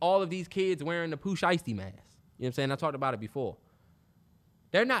be all of these kids wearing the Pooh Shiesty mask. You know what I'm saying? I talked about it before.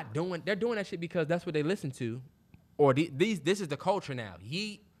 They're doing that shit because that's what they listen to. Or this is the culture now.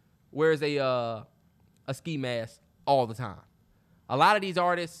 Yeet wears a ski mask all the time. A lot of these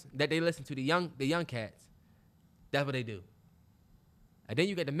artists that they listen to, the young cats, that's what they do. And then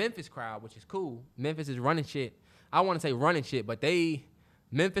you get the Memphis crowd, which is cool. Memphis is running shit. I want to say running shit, but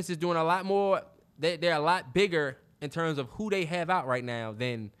Memphis is doing a lot more. They're a lot bigger in terms of who they have out right now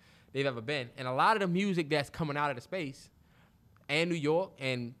than they've ever been. And a lot of the music that's coming out of the space and New York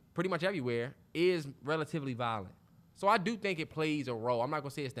and pretty much everywhere is relatively violent. So I do think it plays a role. I'm not going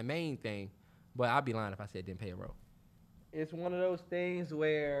to say it's the main thing, but I'd be lying if I said it didn't play a role. It's one of those things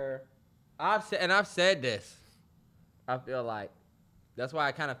where I've said this. I feel like that's why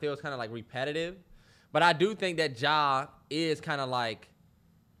it kind of feels kind of like repetitive. But I do think that Ja is kind of like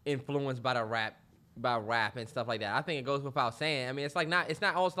influenced by rap and stuff like that. I think it goes without saying. I mean, it's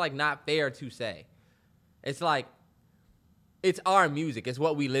not also like not fair to say. It's like, it's our music. It's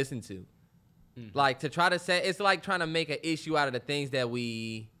what we listen to. Like, to try to say, it's like trying to make an issue out of the things that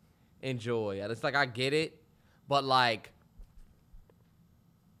we enjoy. It's like, I get it, but like,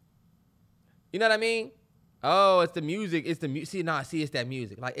 you know what I mean? Oh, it's the music. It's the music. See, it's that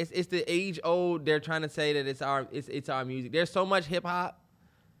music. Like, it's the age old. They're trying to say that it's our music. There's so much hip hop,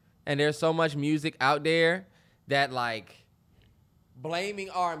 and there's so much music out there that like blaming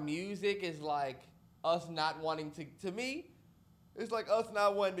our music is like us not wanting to me. It's like us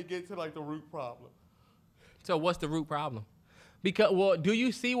not wanting to get to like the root problem. So what's the root problem? Because, well, do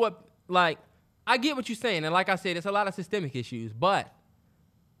you see what, like, I get what you're saying, and like I said, it's a lot of systemic issues, but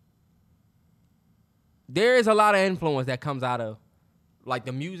there is a lot of influence that comes out of, like,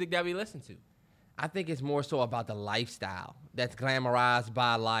 the music that we listen to. I think it's more so about the lifestyle that's glamorized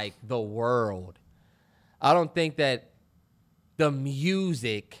by, like, the world. I don't think that the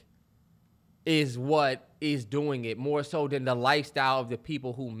music is what is doing it more so than the lifestyle of the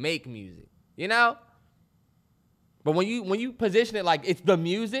people who make music, you know? But when you position it like it's the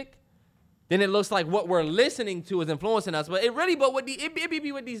music, then it looks like what we're listening to is influencing us. But it be what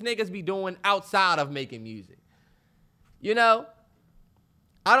these niggas be doing outside of making music. You know?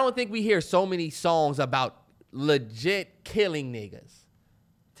 I don't think we hear so many songs about legit killing niggas.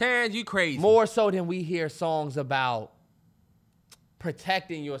 Terrance, you crazy. More so than we hear songs about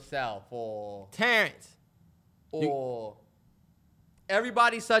protecting yourself or Terrance. Or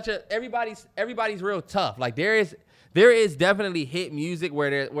everybody's real tough. Like there is definitely hit music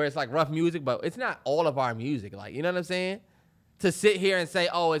where it's like rough music, but it's not all of our music. Like, you know what I'm saying? To sit here and say,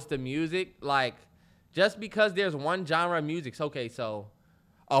 oh, it's the music, like just because there's one genre of music, okay, so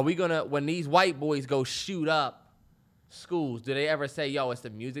are we gonna, when these white boys go shoot up schools, do they ever say, yo, it's the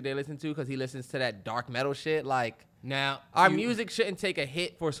music they listen to because he listens to that dark metal shit? Like, now our music shouldn't take a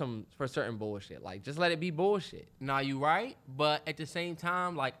hit for certain bullshit. Like, just let it be bullshit. Nah, you right, but at the same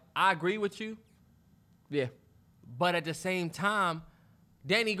time, like, I agree with you. Yeah. But at the same time,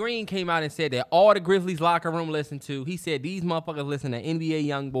 Danny Green came out and said that all the Grizzlies locker room listened to, he said these motherfuckers listen to NBA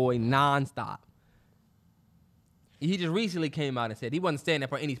Youngboy nonstop. He just recently came out and said he wasn't saying that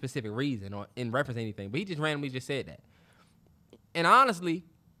for any specific reason or in reference to anything, but he just randomly just said that. And honestly,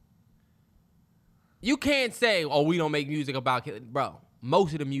 you can't say, oh, we don't make music about killing. Bro,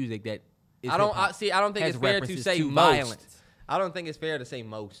 most of the music that is I don't think it's fair to say most. Violence. I don't think it's fair to say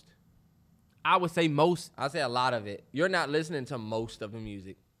most. I would say most. I say a lot of it. You're not listening to most of the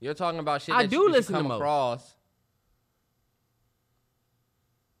music. You're talking about shit I that do you listen come to most. Across.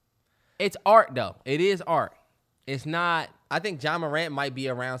 It's art, though. It is art. It's not. I think Ja Morant might be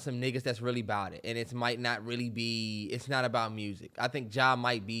around some niggas that's really about it, and it might not really be. It's not about music. I think Ja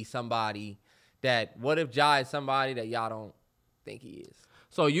might be somebody that. What if Ja is somebody that y'all don't think he is?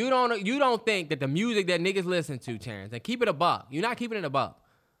 So you don't think that the music that niggas listen to, Terrance, and keep it a buck. You're not keeping it a buck.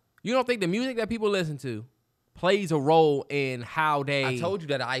 You don't think the music that people listen to plays a role in how they... I told you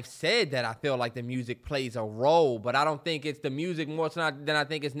that I've said that I feel like the music plays a role, but I don't think it's the music more so than I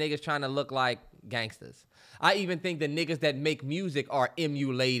think it's niggas trying to look like gangsters. I even think the niggas that make music are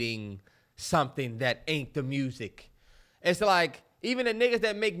emulating something that ain't the music. It's like, even the niggas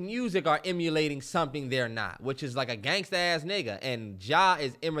that make music are emulating something they're not, which is like a gangsta-ass nigga. And Ja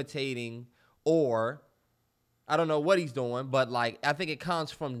is imitating, or... I don't know what he's doing, but, like, I think it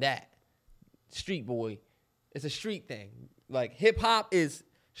comes from that. Street boy. It's a street thing. Like, hip-hop is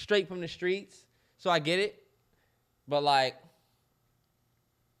straight from the streets, so I get it. But, like,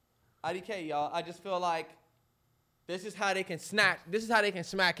 IDK, y'all, I just feel like this is how they can smack. That's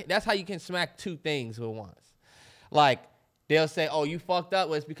how you can smack two things at once. Like, they'll say, oh, you fucked up.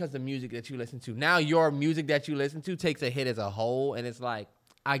 Well, it's because of the music that you listen to. Now your music that you listen to takes a hit as a whole, and it's like,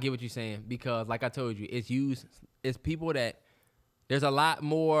 I get what you're saying because, like I told you, it's people that there's a lot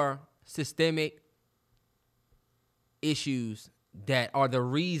more systemic issues that are the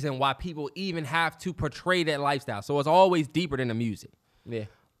reason why people even have to portray that lifestyle. So it's always deeper than the music. Yeah.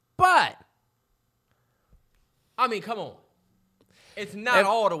 But, I mean, come on. It's not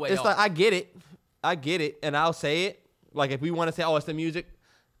all the way It's off. like, I get it, and I'll say it. Like, if we want to say, oh, it's the music,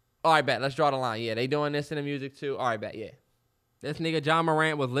 all right, bet, let's draw the line. Yeah, they doing this in the music too. All right, bet, yeah. This nigga Ja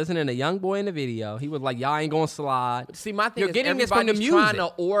Morant was listening to Youngboy in the video. He was like, y'all ain't gonna slide. See, my thing You're is getting this from the music.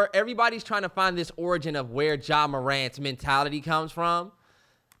 Everybody's trying to find this origin of where Ja Morant's mentality comes from.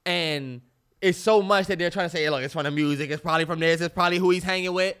 And it's so much that they're trying to say, hey, look, it's from the music. It's probably from this. It's probably who he's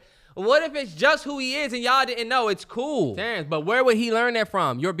hanging with. What if it's just who he is and y'all didn't know? It's cool. Terrance, but where would he learn that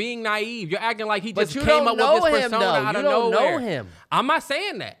from? You're being naive. You're acting like he just you came don't up with know this him, persona though. out of You don't nowhere. know him. I'm not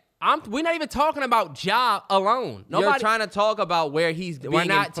saying that. We're not even talking about Ja alone. You're trying to talk about where he's being influenced.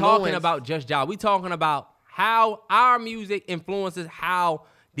 We're not talking about just Ja. We're talking about how our music influences how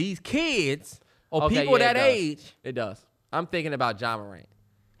these kids or Okay, people yeah, that it does. age. It does. I'm thinking about Ja Morant.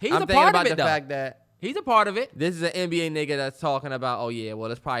 He's I'm a thinking part about of it, the though. fact that He's a part of it. this is an NBA nigga that's talking about, oh yeah,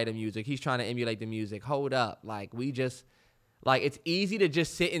 well, it's probably the music. He's trying to emulate the music. Hold up. Like, it's easy to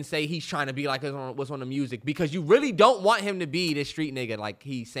just sit and say he's trying to be like what's on the music because you really don't want him to be this street nigga like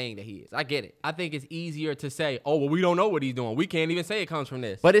he's saying that he is. I get it. I think it's easier to say, oh, well, we don't know what he's doing. We can't even say it comes from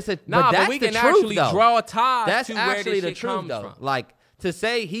this. But but that's we the can truth, actually though. draw a tie That's to where actually this the shit truth, comes though. from. Like, to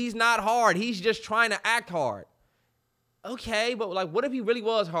say he's not hard, he's just trying to act hard. Okay, but like, what if he really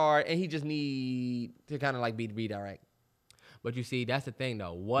was hard and he just need to kind of like be redirect? But you see, that's the thing,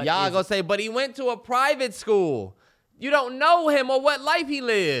 though. Y'all gonna say, but he went to a private school. You don't know him or what life he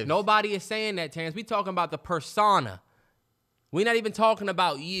lived. Nobody is saying that, Terrance. We talking about the persona. We're not even talking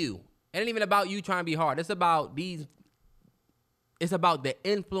about you. It ain't even about you trying to be hard. It's about the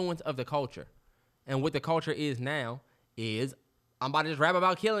influence of the culture. And what the culture is now is I'm about to just rap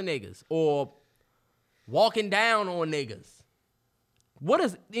about killing niggas or walking down on niggas. What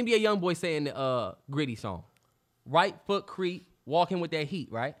does NBA Youngboy say in the Gritty song? Right foot creep, walking with that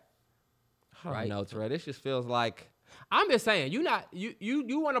heat, right? Right. No, Terrell. This just feels like I'm just saying, you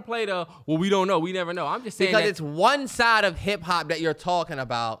want to play the, well, we don't know, we never know. I'm just saying because that it's one side of hip hop that you're talking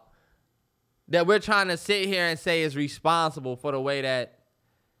about that we're trying to sit here and say is responsible for the way that.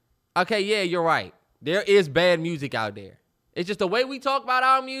 Okay, yeah, you're right. There is bad music out there. It's just the way we talk about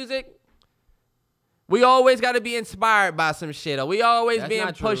our music. We always got to be inspired by some shit, or we always That's being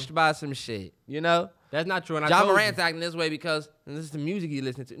not true. pushed by some shit. You know. that's not true. And Ja Morant's acting this way because this is the music he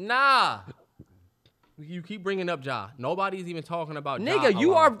listens to. Nah, you keep bringing up Ja. Nobody's even talking about Ja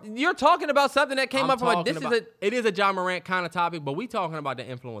nigga, you're talking about something that came I'm up from a. talking This about, is a it is a Ja Morant kind of topic, but we talking about the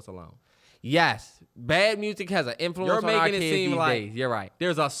influence alone. yes. Bad music has an influence You're on our making it kids seem these like days. You're right.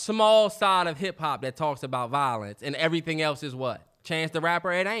 There's a small side of hip hop that talks about violence, and everything else is what? Chance the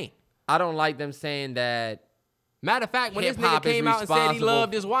Rapper, it ain't. I don't like them saying that. Matter of fact, when this nigga Hip-hop is came out and said he responsible.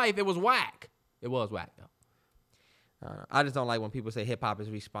 loved his wife, it was whack. It was whack, though. I just don't like when people say hip hop is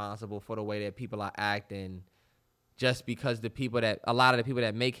responsible for the way that people are acting, just because a lot of the people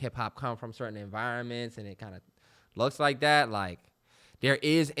that make hip hop come from certain environments, and it kind of looks like that. Like there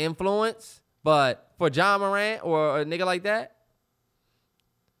is influence, but for Ja Morant or a nigga like that,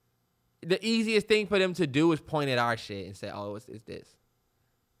 the easiest thing for them to do is point at our shit and say, "Oh, it's this,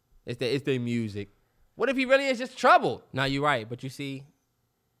 it's the music." What if he really is just troubled? No, you're right, but you see,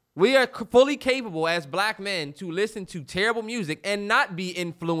 We are fully capable as black men to listen to terrible music and not be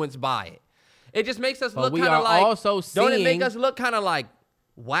influenced by it. It just makes us look we kind of are like. also don't it make seeing- us look kind of like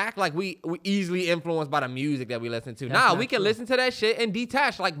whack? Like we easily influenced by the music that we listen to. That's Nah, not we can true. listen to that shit and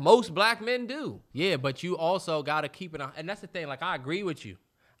detach like most black men do. yeah, but you also got to keep it on. And that's the thing. Like, I agree with you.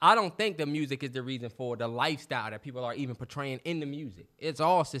 I don't think the music is the reason for the lifestyle that people are even portraying in the music. It's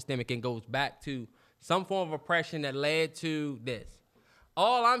all systemic and goes back to some form of oppression that led to this.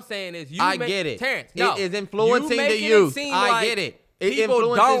 All I'm saying is I get it. Terrance, It no, is influencing you the making youth. It seem I like get it. It people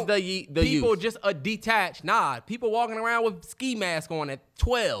influences don't- the people youth. just detached. Nah, people walking around with ski mask on at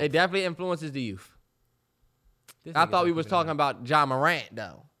 12. It definitely influences the youth. This I nigga thought we don't was keep it talking on. about Ja Morant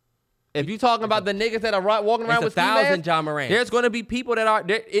though. If you talking about the niggas that are walking around It's with ski 1,000 masks, Ja Morants. there's going to be people that are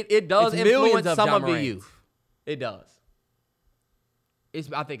there. It does It's millions influence of some Ja of the Morants. youth. It does.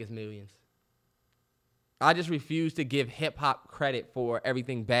 I think it's millions. I just refuse to give hip hop credit for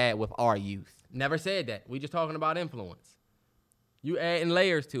everything bad with our youth. Never said that. We just talking about influence. You adding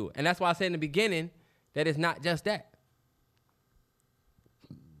layers to it. And that's why I said in the beginning that it's not just that.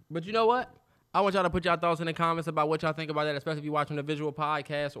 But you know what? I want y'all to put y'all thoughts in the comments about what y'all think about that, especially if you're watching the visual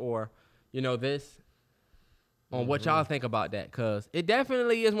podcast or, this, on what y'all think about that. Because it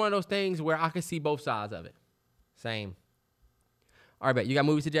definitely is one of those things where I can see both sides of it. Same. All right, bet. You got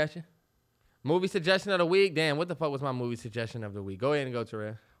movie suggestion? Movie suggestion of the week. Damn, what the fuck was my movie suggestion of the week? Go ahead and go,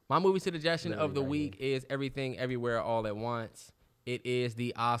 Terrell. My movie suggestion of the right week is Everything Everywhere All at Once. It is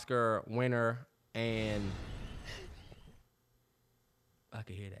the Oscar winner, and I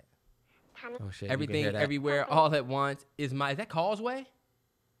can hear that. Oh shit. Everything Everywhere All at Once is that Causeway?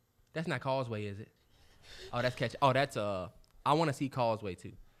 That's not Causeway, is it? Oh, that's Catch. Oh, that's I want to see Causeway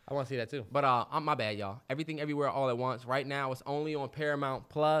too. I want to see that too. But my bad, y'all. Everything Everywhere All at Once. Right now, it's only on Paramount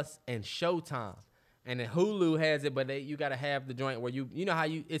Plus and Showtime. And then Hulu has it, but you gotta have the joint where you know how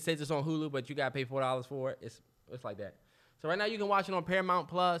it says it's on Hulu, but you gotta pay $4 for it. It's like that. So right now you can watch it on Paramount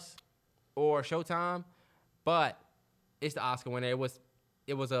Plus or Showtime, but it's the Oscar winner.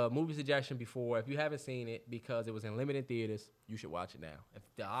 It was a movie suggestion before. If you haven't seen it because it was in limited theaters, you should watch it now. If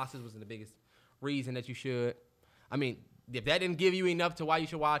the Oscars was the biggest reason that you should, if that didn't give you enough to why you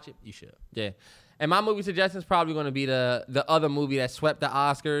should watch it, you should. Yeah. And my movie suggestion is probably going to be the other movie that swept the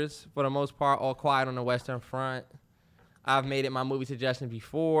Oscars for the most part, All Quiet on the Western Front. I've made it my movie suggestion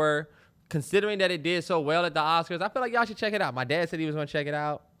before. Considering that it did so well at the Oscars, I feel like y'all should check it out. My dad said he was going to check it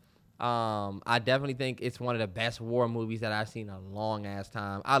out. I definitely think it's one of the best war movies that I've seen in a long-ass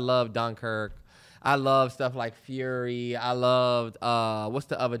time. I love Dunkirk. I love stuff like Fury. I loved, what's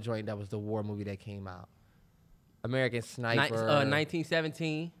the other joint that was the war movie that came out? American Sniper.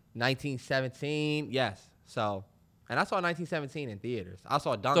 1917. 1917, yes. So, and I saw 1917 in theaters. I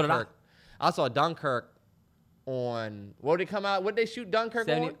saw Dunkirk. I saw Dunkirk on, what did it come out? What did they shoot Dunkirk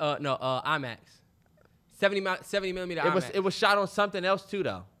on? IMAX. 70 millimeter IMAX. It was shot on something else too,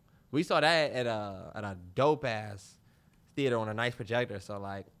 though. We saw that at a dope ass theater on a nice projector. So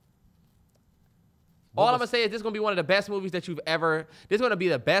like, all I'm gonna say is this is gonna be one of the best movies that you've ever. This is gonna be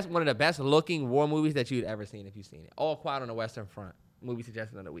one of the best looking war movies that you'd ever seen if you've seen it. All Quiet on the Western Front. Movie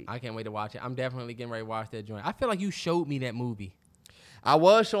suggestion of the week. I can't wait to watch it. I'm definitely getting ready to watch that joint. I feel like you showed me that movie. I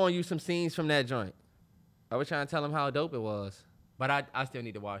was showing you some scenes from that joint. I was trying to tell him how dope it was. But I still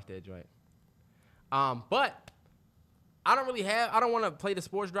need to watch that joint. But I don't want to play the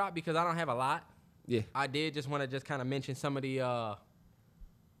sports drop because I don't have a lot. Yeah. I did just want to just kind of mention some of the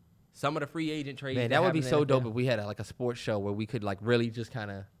free agent trades. Man, that would be so dope if we had a sports show where we could like really just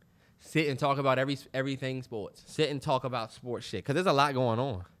kind of sit and talk about everything sports. Sit and talk about sports shit because there's a lot going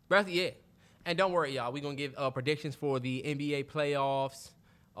on. Yeah. And don't worry, y'all. We're going to give predictions for the NBA playoffs,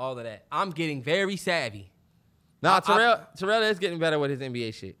 all of that. I'm getting very savvy. Nah, Terrell is getting better with his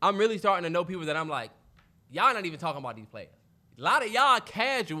NBA shit. I'm really starting to know people that I'm like, y'all not even talking about these players. A lot of y'all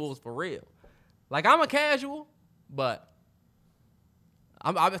casuals for real. Like, I'm a casual, but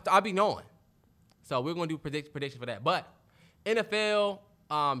I'll be knowing. So we're going to do predictions for that. But NFL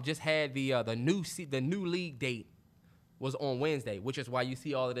just had the new league date was on Wednesday, which is why you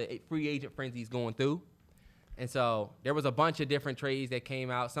see all of the free agent frenzies going through. And so there was a bunch of different trades that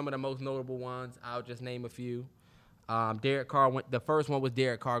came out. Some of the most notable ones, I'll just name a few. Derek Carr the first one was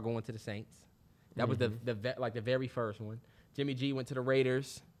Derek Carr going to the Saints. That was the very first one. Jimmy G went to the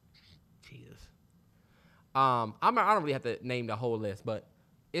Raiders. Jesus. I don't really have to name the whole list, but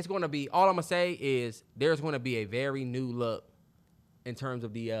it's going to be, all I'm going to say is there's going to be a very new look in terms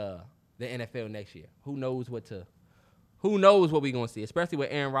of the NFL next year. Who knows what we're going to see, especially with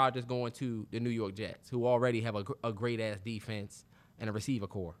Aaron Rodgers going to the New York Jets, who already have a great-ass defense and a receiver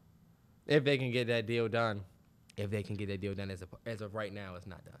core. If they can get that deal done. If they can get that deal done, as of right now, it's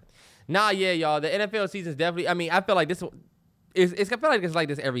not done. Nah, yeah, y'all. The NFL season's definitely. I mean, I feel like this. I feel like it's like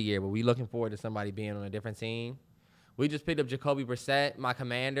this every year, but we looking forward to somebody being on a different team. We just picked up Jacoby Brissett, my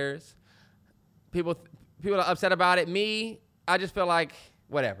Commanders. People are upset about it. Me, I just feel like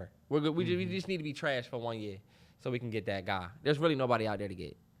whatever. We're good. We just need to be trash for 1 year so we can get that guy. There's really nobody out there to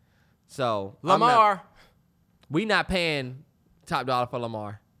get. So Lamar, we not paying top dollar for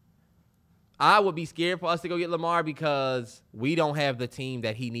Lamar. I would be scared for us to go get Lamar because we don't have the team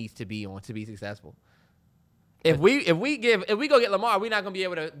that he needs to be on to be successful. If we go get Lamar, we're not gonna be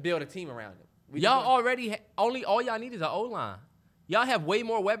able to build a team around him. Y'all already all y'all need is an O-line. Y'all have way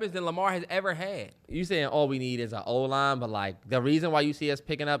more weapons than Lamar has ever had. You saying all we need is an O-line, but like the reason why you see us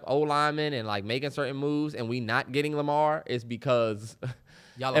picking up O-linemen and like making certain moves and we not getting Lamar is because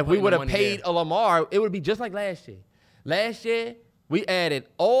if we would have paid a Lamar, it would be just like last year. Last year, we added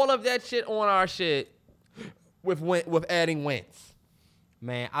all of that shit on our shit with adding Wentz.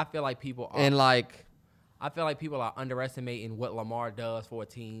 Man, I feel like people are underestimating what Lamar does for a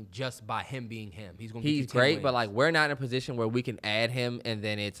team just by him being him. He's great, but like we're not in a position where we can add him and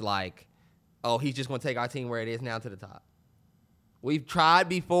then it's like, oh, he's just gonna take our team where it is now to the top. We've tried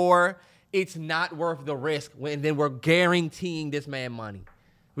before. It's not worth the risk when then we're guaranteeing this man money.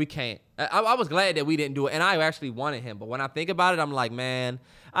 We can't. I was glad that we didn't do it, and I actually wanted him. But when I think about it, I'm like, man,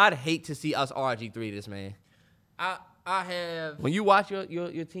 I'd hate to see us RG3 this man. I have. When you watch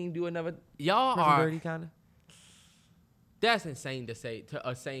your team do another, y'all are birdie kind of. That's insane to say to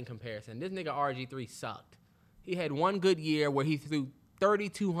a sane comparison. This nigga RG3 sucked. He had one good year where he threw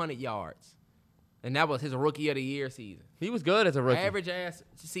 3,200 yards, and that was his rookie of the year season. He was good as a rookie. Average ass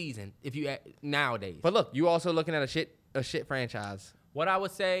season if you nowadays. But look, you also looking at a shit franchise. What I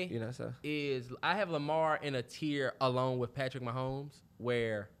would say so. is I have Lamar in a tier along with Patrick Mahomes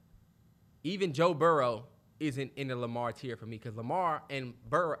where even Joe Burrow isn't in the Lamar tier for me because Lamar and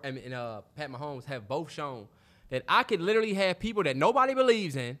Pat Mahomes have both shown that I could literally have people that nobody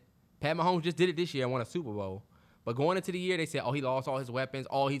believes in. Pat Mahomes just did it this year and won a Super Bowl. But going into the year, they said, oh, he lost all his weapons.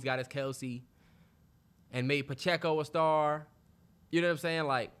 All he's got is Kelsey and made Pacheco a star. You know what I'm saying?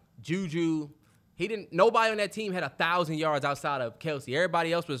 Like Juju, Nobody on that team had 1,000 yards outside of Kelsey.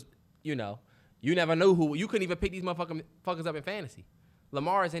 Everybody else was, you never knew who. You couldn't even pick these motherfuckers up in fantasy.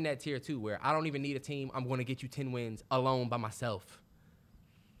 Lamar is in that tier too, where I don't even need a team. I'm going to get you 10 wins alone by myself.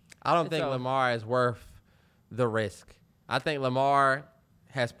 I don't think Lamar is worth the risk. I think Lamar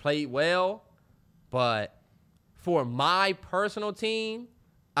has played well, but for my personal team,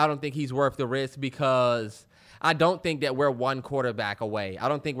 I don't think he's worth the risk because I don't think that we're one quarterback away. I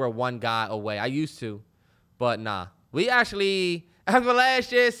don't think we're one guy away. I used to, but nah. We actually, after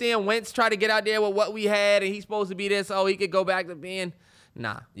last year, seeing Wentz try to get out there with what we had and he's supposed to be this, he could go back to being,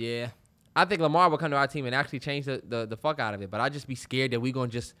 nah. Yeah. I think Lamar will come to our team and actually change the fuck out of it, but I just be scared that we're going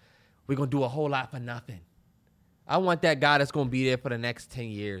to do a whole lot for nothing. I want that guy that's going to be there for the next 10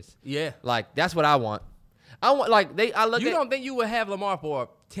 years. Yeah. Like, that's what I want. You don't think you would have Lamar for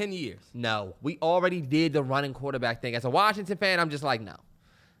 10 years? No. We already did the running quarterback thing. As a Washington fan, I'm just like, no.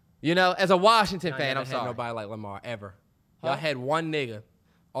 As a Washington fan, I'm sorry. Nobody like Lamar ever. Huh? Y'all had one nigga,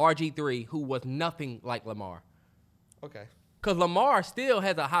 RG3, who was nothing like Lamar. Okay. Because Lamar still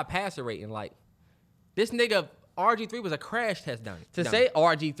has a high passer rating. Like, this nigga, RG3 was a crash test dummy. To say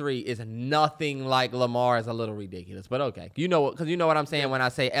RG3 is nothing like Lamar is a little ridiculous, but okay. Because you know what I'm saying when I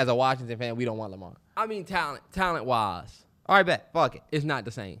say, as a Washington fan, we don't want Lamar. I mean, talent-wise. All right, bet. Fuck it. It's not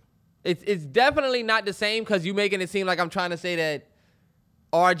the same. It's definitely not the same because you making it seem like I'm trying to say that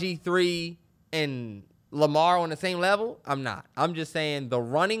RG3 and Lamar on the same level. I'm not. I'm just saying the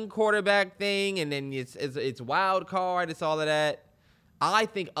running quarterback thing, and then it's wild card. It's all of that. I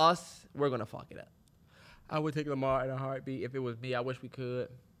think we're going to fuck it up. I would take Lamar in a heartbeat if it was me. I wish we could.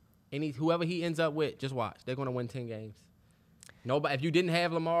 Whoever he ends up with, just watch. They're going to win 10 games. Nobody. If you didn't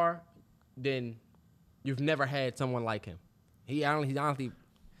have Lamar, then you've never had someone like him. He's honestly,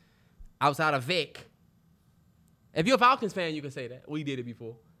 outside of Vic. If you're a Falcons fan, you can say that. We did it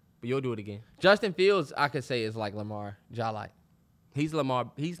before, but you'll do it again. Justin Fields, I could say, is like Lamar. He's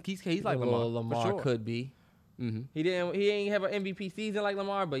Lamar. He's like Lamar. Lamar sure. could be. Mm-hmm. He ain't have an MVP season like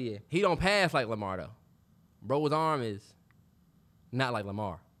Lamar, but yeah. He don't pass like Lamar though. Bro's arm is not like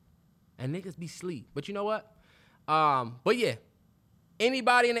Lamar. And niggas be sleep. But you know what? But yeah.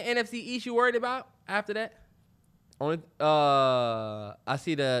 Anybody in the NFC East you worried about after that? I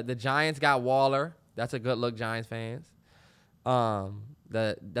see the Giants got Waller. That's a good look, Giants fans.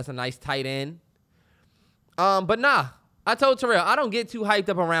 That's a nice tight end. But nah, I told Terrell, I don't get too hyped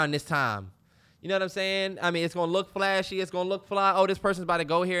up around this time. You know what I'm saying? I mean, it's going to look flashy. It's going to look fly. Oh, this person's about to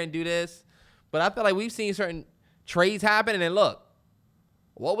go here and do this. But I feel like we've seen certain trades happen, and then look,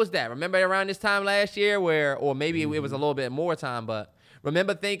 what was that? Remember around this time last year or maybe it was a little bit more time, but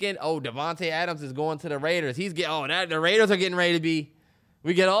remember thinking, Devontae Adams is going to the Raiders. The Raiders are getting ready to be.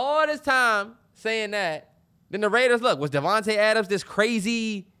 We get all this time saying that. Then the Raiders, look, was Devontae Adams this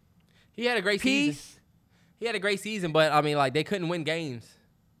crazy He had a great season. He had a great season, but, I mean, like, they couldn't win games.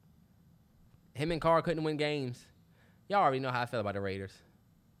 Him and Carr couldn't win games. Y'all already know how I feel about the Raiders.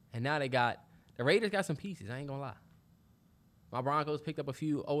 And now the Raiders got some pieces. I ain't going to lie. My Broncos picked up a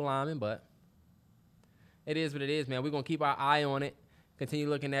few O-linemen, but it is what it is, man. We're going to keep our eye on it, continue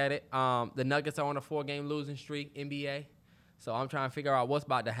looking at it. The Nuggets are on a 4-game losing streak, NBA. So I'm trying to figure out what's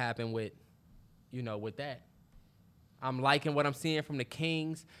about to happen with that. I'm liking what I'm seeing from the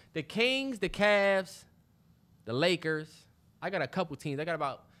Kings. The Kings, the Cavs, the Lakers. I got a couple teams. I got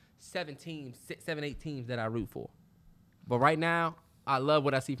about 8 teams that I root for. But right now, I love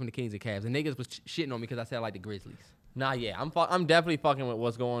what I see from the Kings and Cavs. And niggas was shitting on me because I said I like the Grizzlies. Nah, yeah, I'm definitely fucking with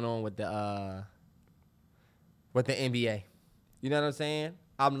what's going on with the NBA. You know what I'm saying?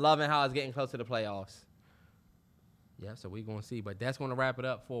 I'm loving how it's getting close to the playoffs. Yeah, so we're going to see. But that's going to wrap it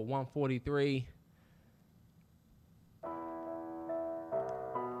up for 143.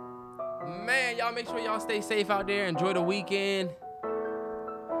 Man, y'all make sure y'all stay safe out there. Enjoy the weekend.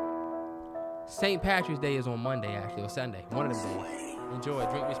 St. Patrick's Day is on Monday, actually, or Sunday. One of them days. Enjoy it.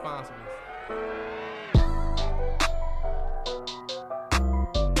 Drink responsibly.